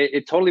 but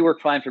it totally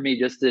worked fine for me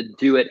just to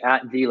do it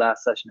at the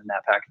last session in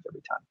that package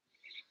every time.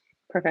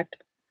 Perfect.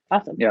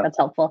 Awesome. Yeah. That's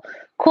helpful.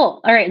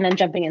 Cool. All right. And then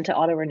jumping into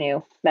auto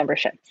renew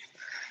memberships.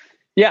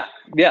 Yeah.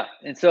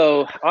 And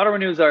so auto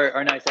renews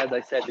are nice, as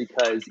I said,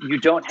 because you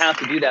don't have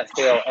to do that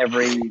sale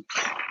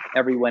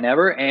every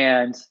whenever.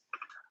 And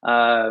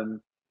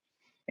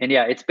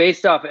yeah, it's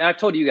based off, and I've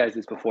told you guys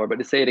this before, but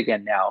to say it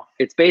again now,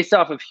 it's based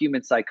off of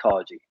human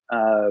psychology.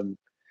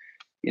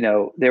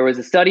 There was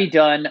a study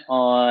done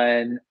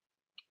on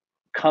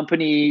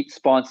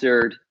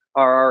company-sponsored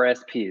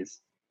RRSPs.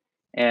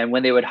 And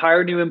when they would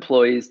hire new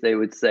employees, they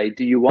would say,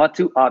 do you want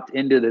to opt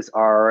into this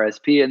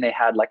RRSP? And they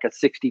had like a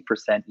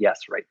 60% yes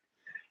rate.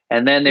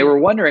 And then they were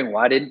wondering,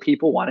 why didn't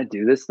people want to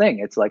do this thing?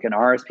 It's like an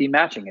RRSP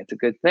matching. It's a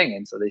good thing.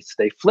 And so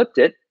they flipped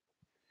it.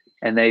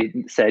 And they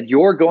said,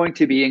 you're going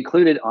to be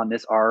included on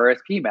this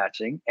RRSP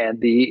matching.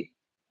 And the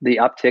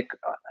uptick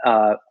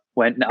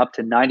went up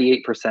to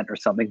 98% or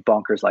something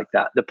bonkers like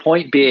that. The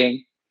point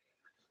being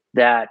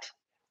that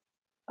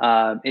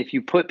if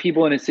you put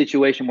people in a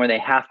situation where they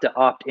have to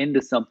opt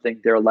into something,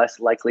 they're less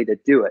likely to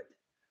do it.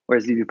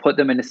 Whereas if you put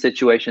them in a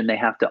situation they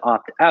have to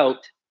opt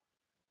out,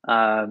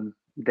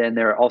 then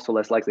they're also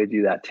less likely to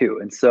do that too.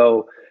 And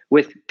so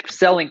with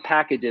selling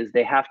packages,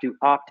 they have to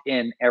opt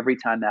in every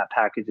time that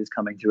package is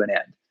coming to an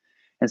end.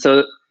 And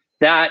so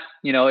that,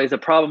 is a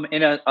problem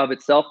in and of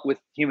itself with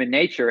human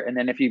nature. And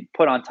then if you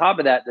put on top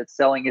of that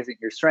selling isn't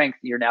your strength,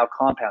 you're now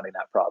compounding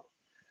that problem.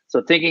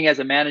 So thinking as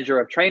a manager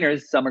of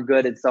trainers, some are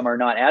good and some are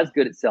not as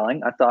good at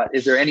selling. I thought,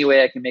 is there any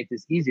way I can make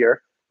this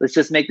easier? Let's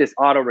just make this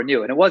auto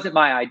renew. And it wasn't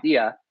my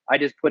idea. I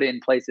just put it in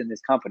place in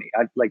this company.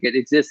 It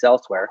exists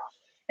elsewhere.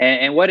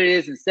 And what it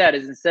is instead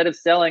of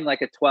selling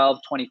like a 12,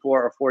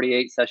 24 or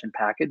 48 session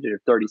package or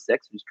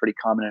 36, which is pretty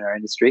common in our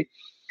industry,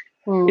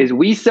 is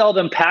we sell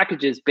them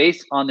packages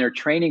based on their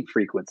training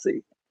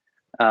frequency.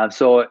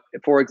 So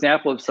for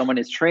example, if someone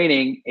is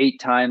training 8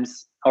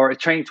 times or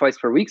training twice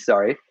per week,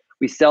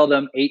 we sell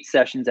them 8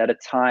 sessions at a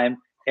time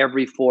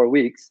every 4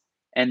 weeks,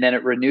 and then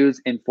it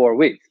renews in 4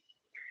 weeks.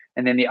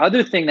 And then the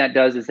other thing that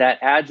does is that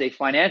adds a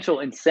financial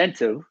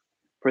incentive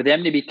for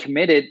them to be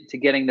committed to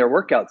getting their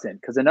workouts in.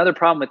 Because another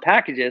problem with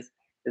packages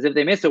is if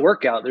they miss a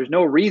workout, there's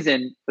no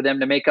reason for them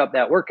to make up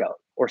that workout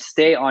or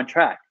stay on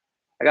track.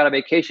 I got a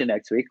vacation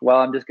next week. Well,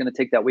 I'm just going to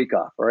take that week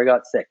off, or I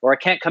got sick, or I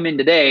can't come in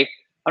today.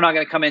 I'm not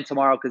going to come in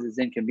tomorrow because it's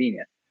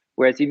inconvenient.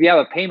 Whereas if you have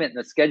a payment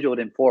that's scheduled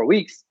in 4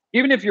 weeks,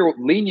 even if you're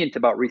lenient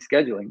about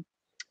rescheduling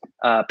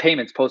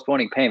payments,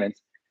 postponing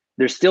payments,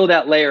 there's still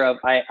that layer of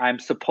I'm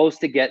supposed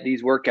to get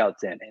these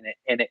workouts in,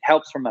 and it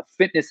helps from a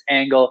fitness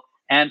angle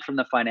and from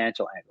the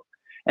financial angle.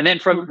 And then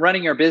from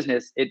running your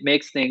business, it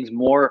makes things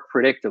more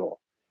predictable.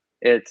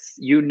 It's,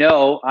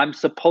 I'm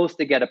supposed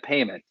to get a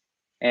payment,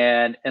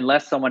 and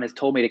unless someone has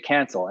told me to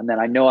cancel, and then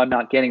I know I'm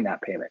not getting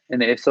that payment.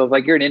 And if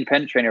you're an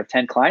independent trainer of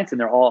 10 clients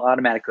and they're all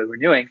automatically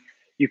renewing,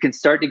 you can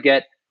start to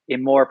get a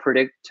more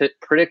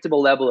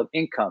predictable level of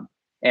income.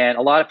 And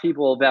a lot of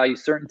people value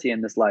certainty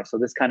in this life. So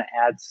this kind of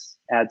adds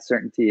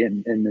certainty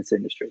in this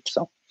industry.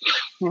 So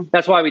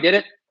that's why we did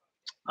it.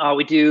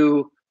 We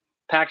do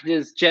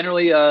packages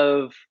generally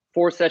of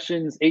 4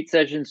 sessions, 8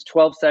 sessions,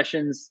 12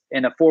 sessions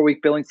in a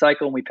 4-week billing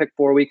cycle. And we pick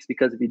 4 weeks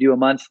because if you do a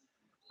month,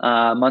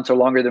 months are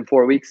longer than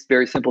 4 weeks.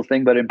 Very simple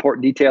thing, but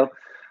important detail.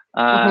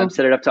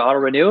 Set it up to auto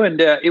renew, and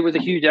it was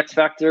a huge X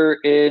factor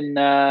in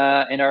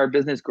our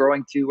business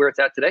growing to where it's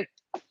at today.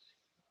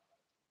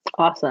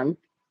 Awesome.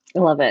 I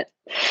love it.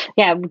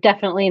 Yeah,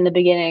 definitely in the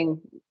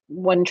beginning,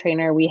 one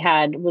trainer we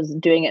had was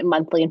doing it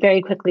monthly and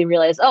very quickly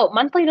realized,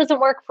 monthly doesn't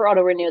work for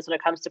auto renews when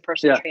it comes to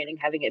personal training,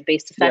 having it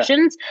based to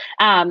sessions.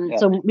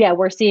 So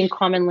we're seeing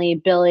commonly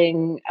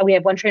billing. We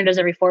have one trainer does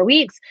every 4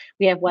 weeks.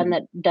 We have one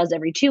that does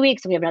every 2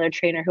 weeks. And we have another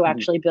trainer who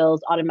actually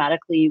bills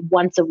automatically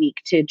once a week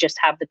to just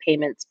have the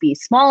payments be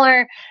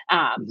smaller. So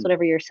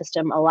whatever your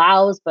system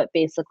allows, but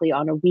basically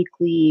on a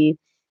weekly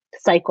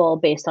cycle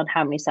based on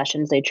how many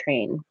sessions they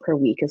train per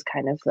week is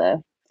kind of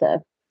the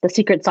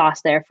secret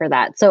sauce there for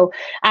that. So,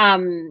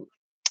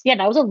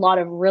 that was a lot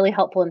of really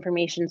helpful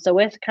information. So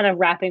with kind of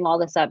wrapping all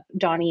this up,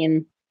 Donny,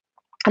 and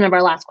kind of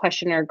our last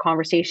question or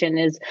conversation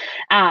is,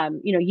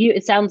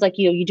 it sounds like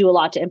you do a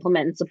lot to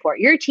implement and support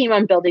your team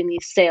on building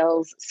these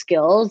sales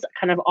skills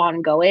kind of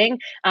ongoing.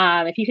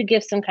 If you could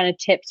give some kind of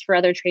tips for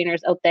other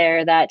trainers out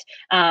there that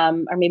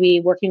are maybe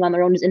working on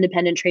their own as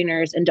independent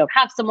trainers and don't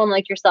have someone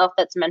like yourself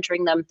that's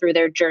mentoring them through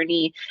their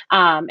journey,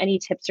 any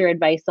tips or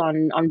advice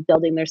on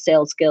building their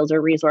sales skills or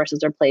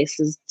resources or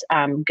places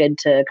good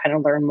to kind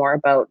of learn more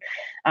about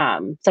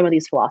some of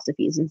these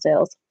philosophies in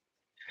sales?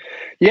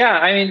 Yeah,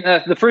 I mean,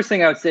 the first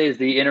thing I would say is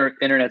the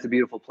internet's a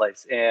beautiful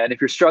place. And if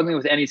you're struggling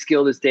with any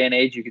skill this day and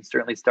age, you can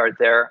certainly start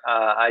there.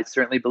 I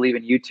certainly believe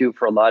in YouTube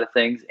for a lot of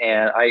things.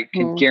 And I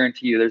can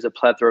guarantee you there's a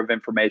plethora of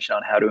information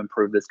on how to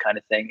improve this kind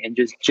of thing and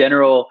just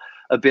general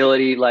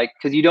ability,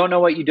 because you don't know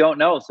what you don't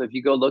know. So if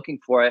you go looking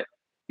for it,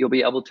 you'll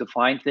be able to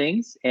find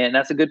things. And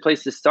that's a good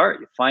place to start.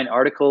 You find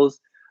articles.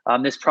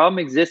 This problem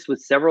exists with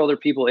several other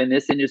people in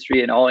this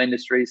industry and all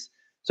industries.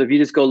 So if you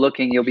just go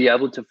looking, you'll be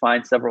able to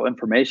find several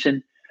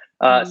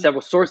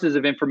sources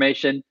of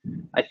information.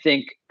 I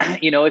think,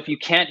 if you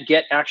can't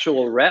get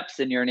actual reps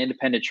and you're an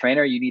independent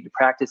trainer, you need to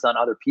practice on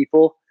other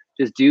people.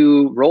 Just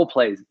do role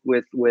plays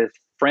with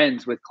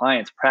friends, with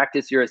clients,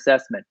 practice your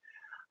assessment,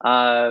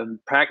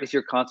 practice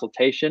your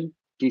consultation,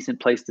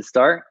 decent place to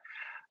start.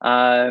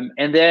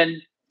 And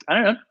then, I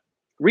don't know,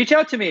 reach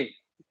out to me.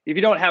 If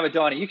you don't have a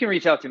Donny, you can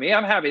reach out to me.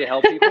 I'm happy to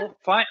help people.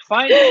 Find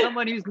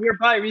someone who's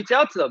nearby, reach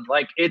out to them.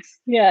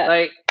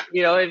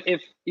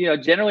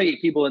 Generally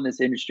people in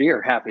this industry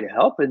are happy to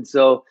help. And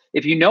so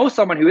if you know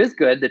someone who is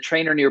good, the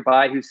trainer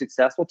nearby who's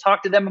successful,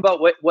 talk to them about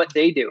what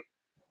they do.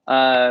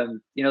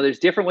 There's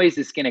different ways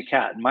to skin a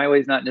cat. My way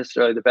is not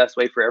necessarily the best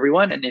way for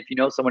everyone. And if you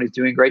know someone who's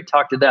doing great,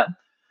 talk to them.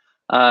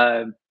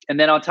 And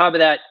then on top of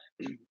that,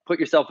 put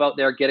yourself out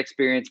there, get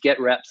experience, get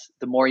reps.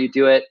 The more you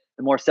do it,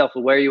 the more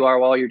self-aware you are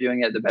while you're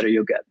doing it, the better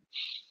you'll get.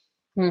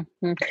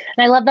 Mm-hmm. And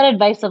I love that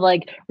advice of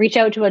reach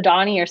out to a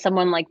Donny or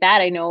someone like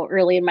that. I know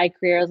early in my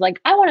career, I was like,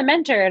 I want a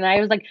mentor. And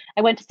I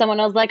went to someone,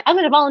 I was like, I'm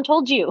going to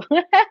volunteer you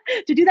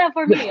to do that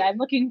for me. I'm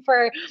looking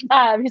for,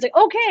 he's like,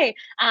 okay.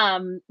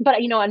 But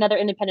another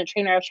independent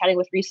trainer I was chatting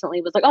with recently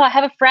was like, I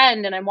have a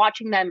friend and I'm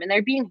watching them and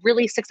they're being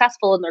really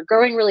successful and they're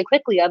growing really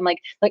quickly. I'm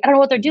like, I don't know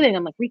what they're doing.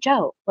 I'm like, reach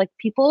out.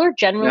 People are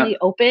generally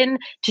open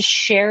to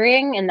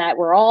sharing, and that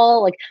we're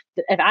all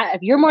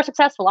if you're more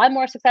successful, I'm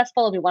more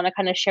successful, and we want to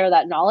kind of share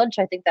that knowledge.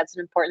 I think that's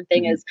an important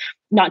thing, is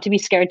not to be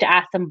scared to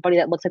ask somebody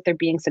that looks like they're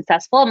being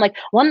successful. I'm like,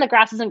 one, the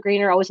grass isn't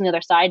greener always on the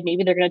other side.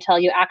 Maybe they're going to tell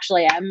you,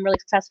 actually, I'm really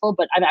successful,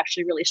 but I'm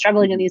actually really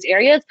struggling in these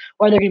areas.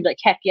 Or they're going to be like,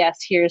 heck yes,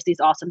 here's these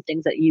awesome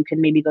things that you can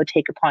maybe go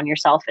take upon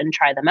yourself and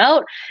try them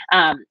out.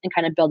 And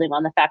kind of building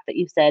on the fact that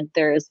you said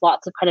there's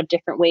lots of kind of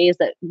different ways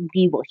that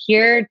we will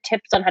hear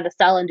tips on how to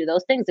sell and do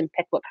those things and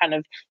pick what kind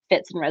of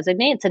fits and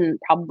resonates. And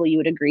probably you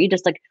would agree,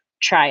 just like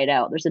try it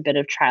out. There's a bit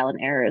of trial and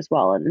error as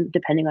well, and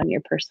depending on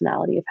your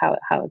personality of how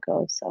it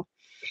goes. So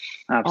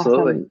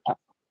absolutely. Awesome.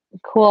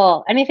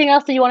 Cool. Anything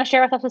else that you want to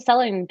share with us with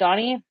selling,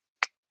 Donny?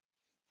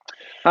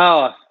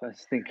 Oh, I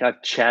think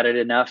I've chatted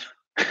enough.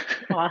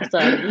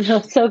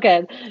 Awesome. So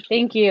good.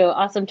 Thank you.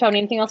 Awesome. Tony,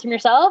 anything else from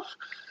yourself?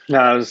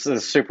 No, it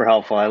was super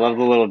helpful. I love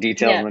the little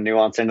details and the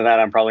nuance into that.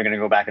 I'm probably going to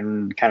go back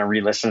and kind of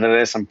re-listen to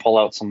this and pull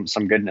out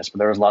some goodness, but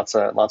there was lots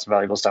of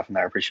valuable stuff in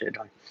there. I appreciate it,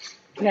 Donny.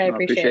 Yeah, I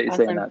appreciate it. you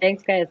saying Awesome. that.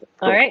 Thanks, guys.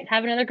 Cool. All right.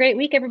 Have another great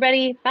week,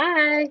 everybody.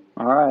 Bye.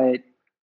 All right.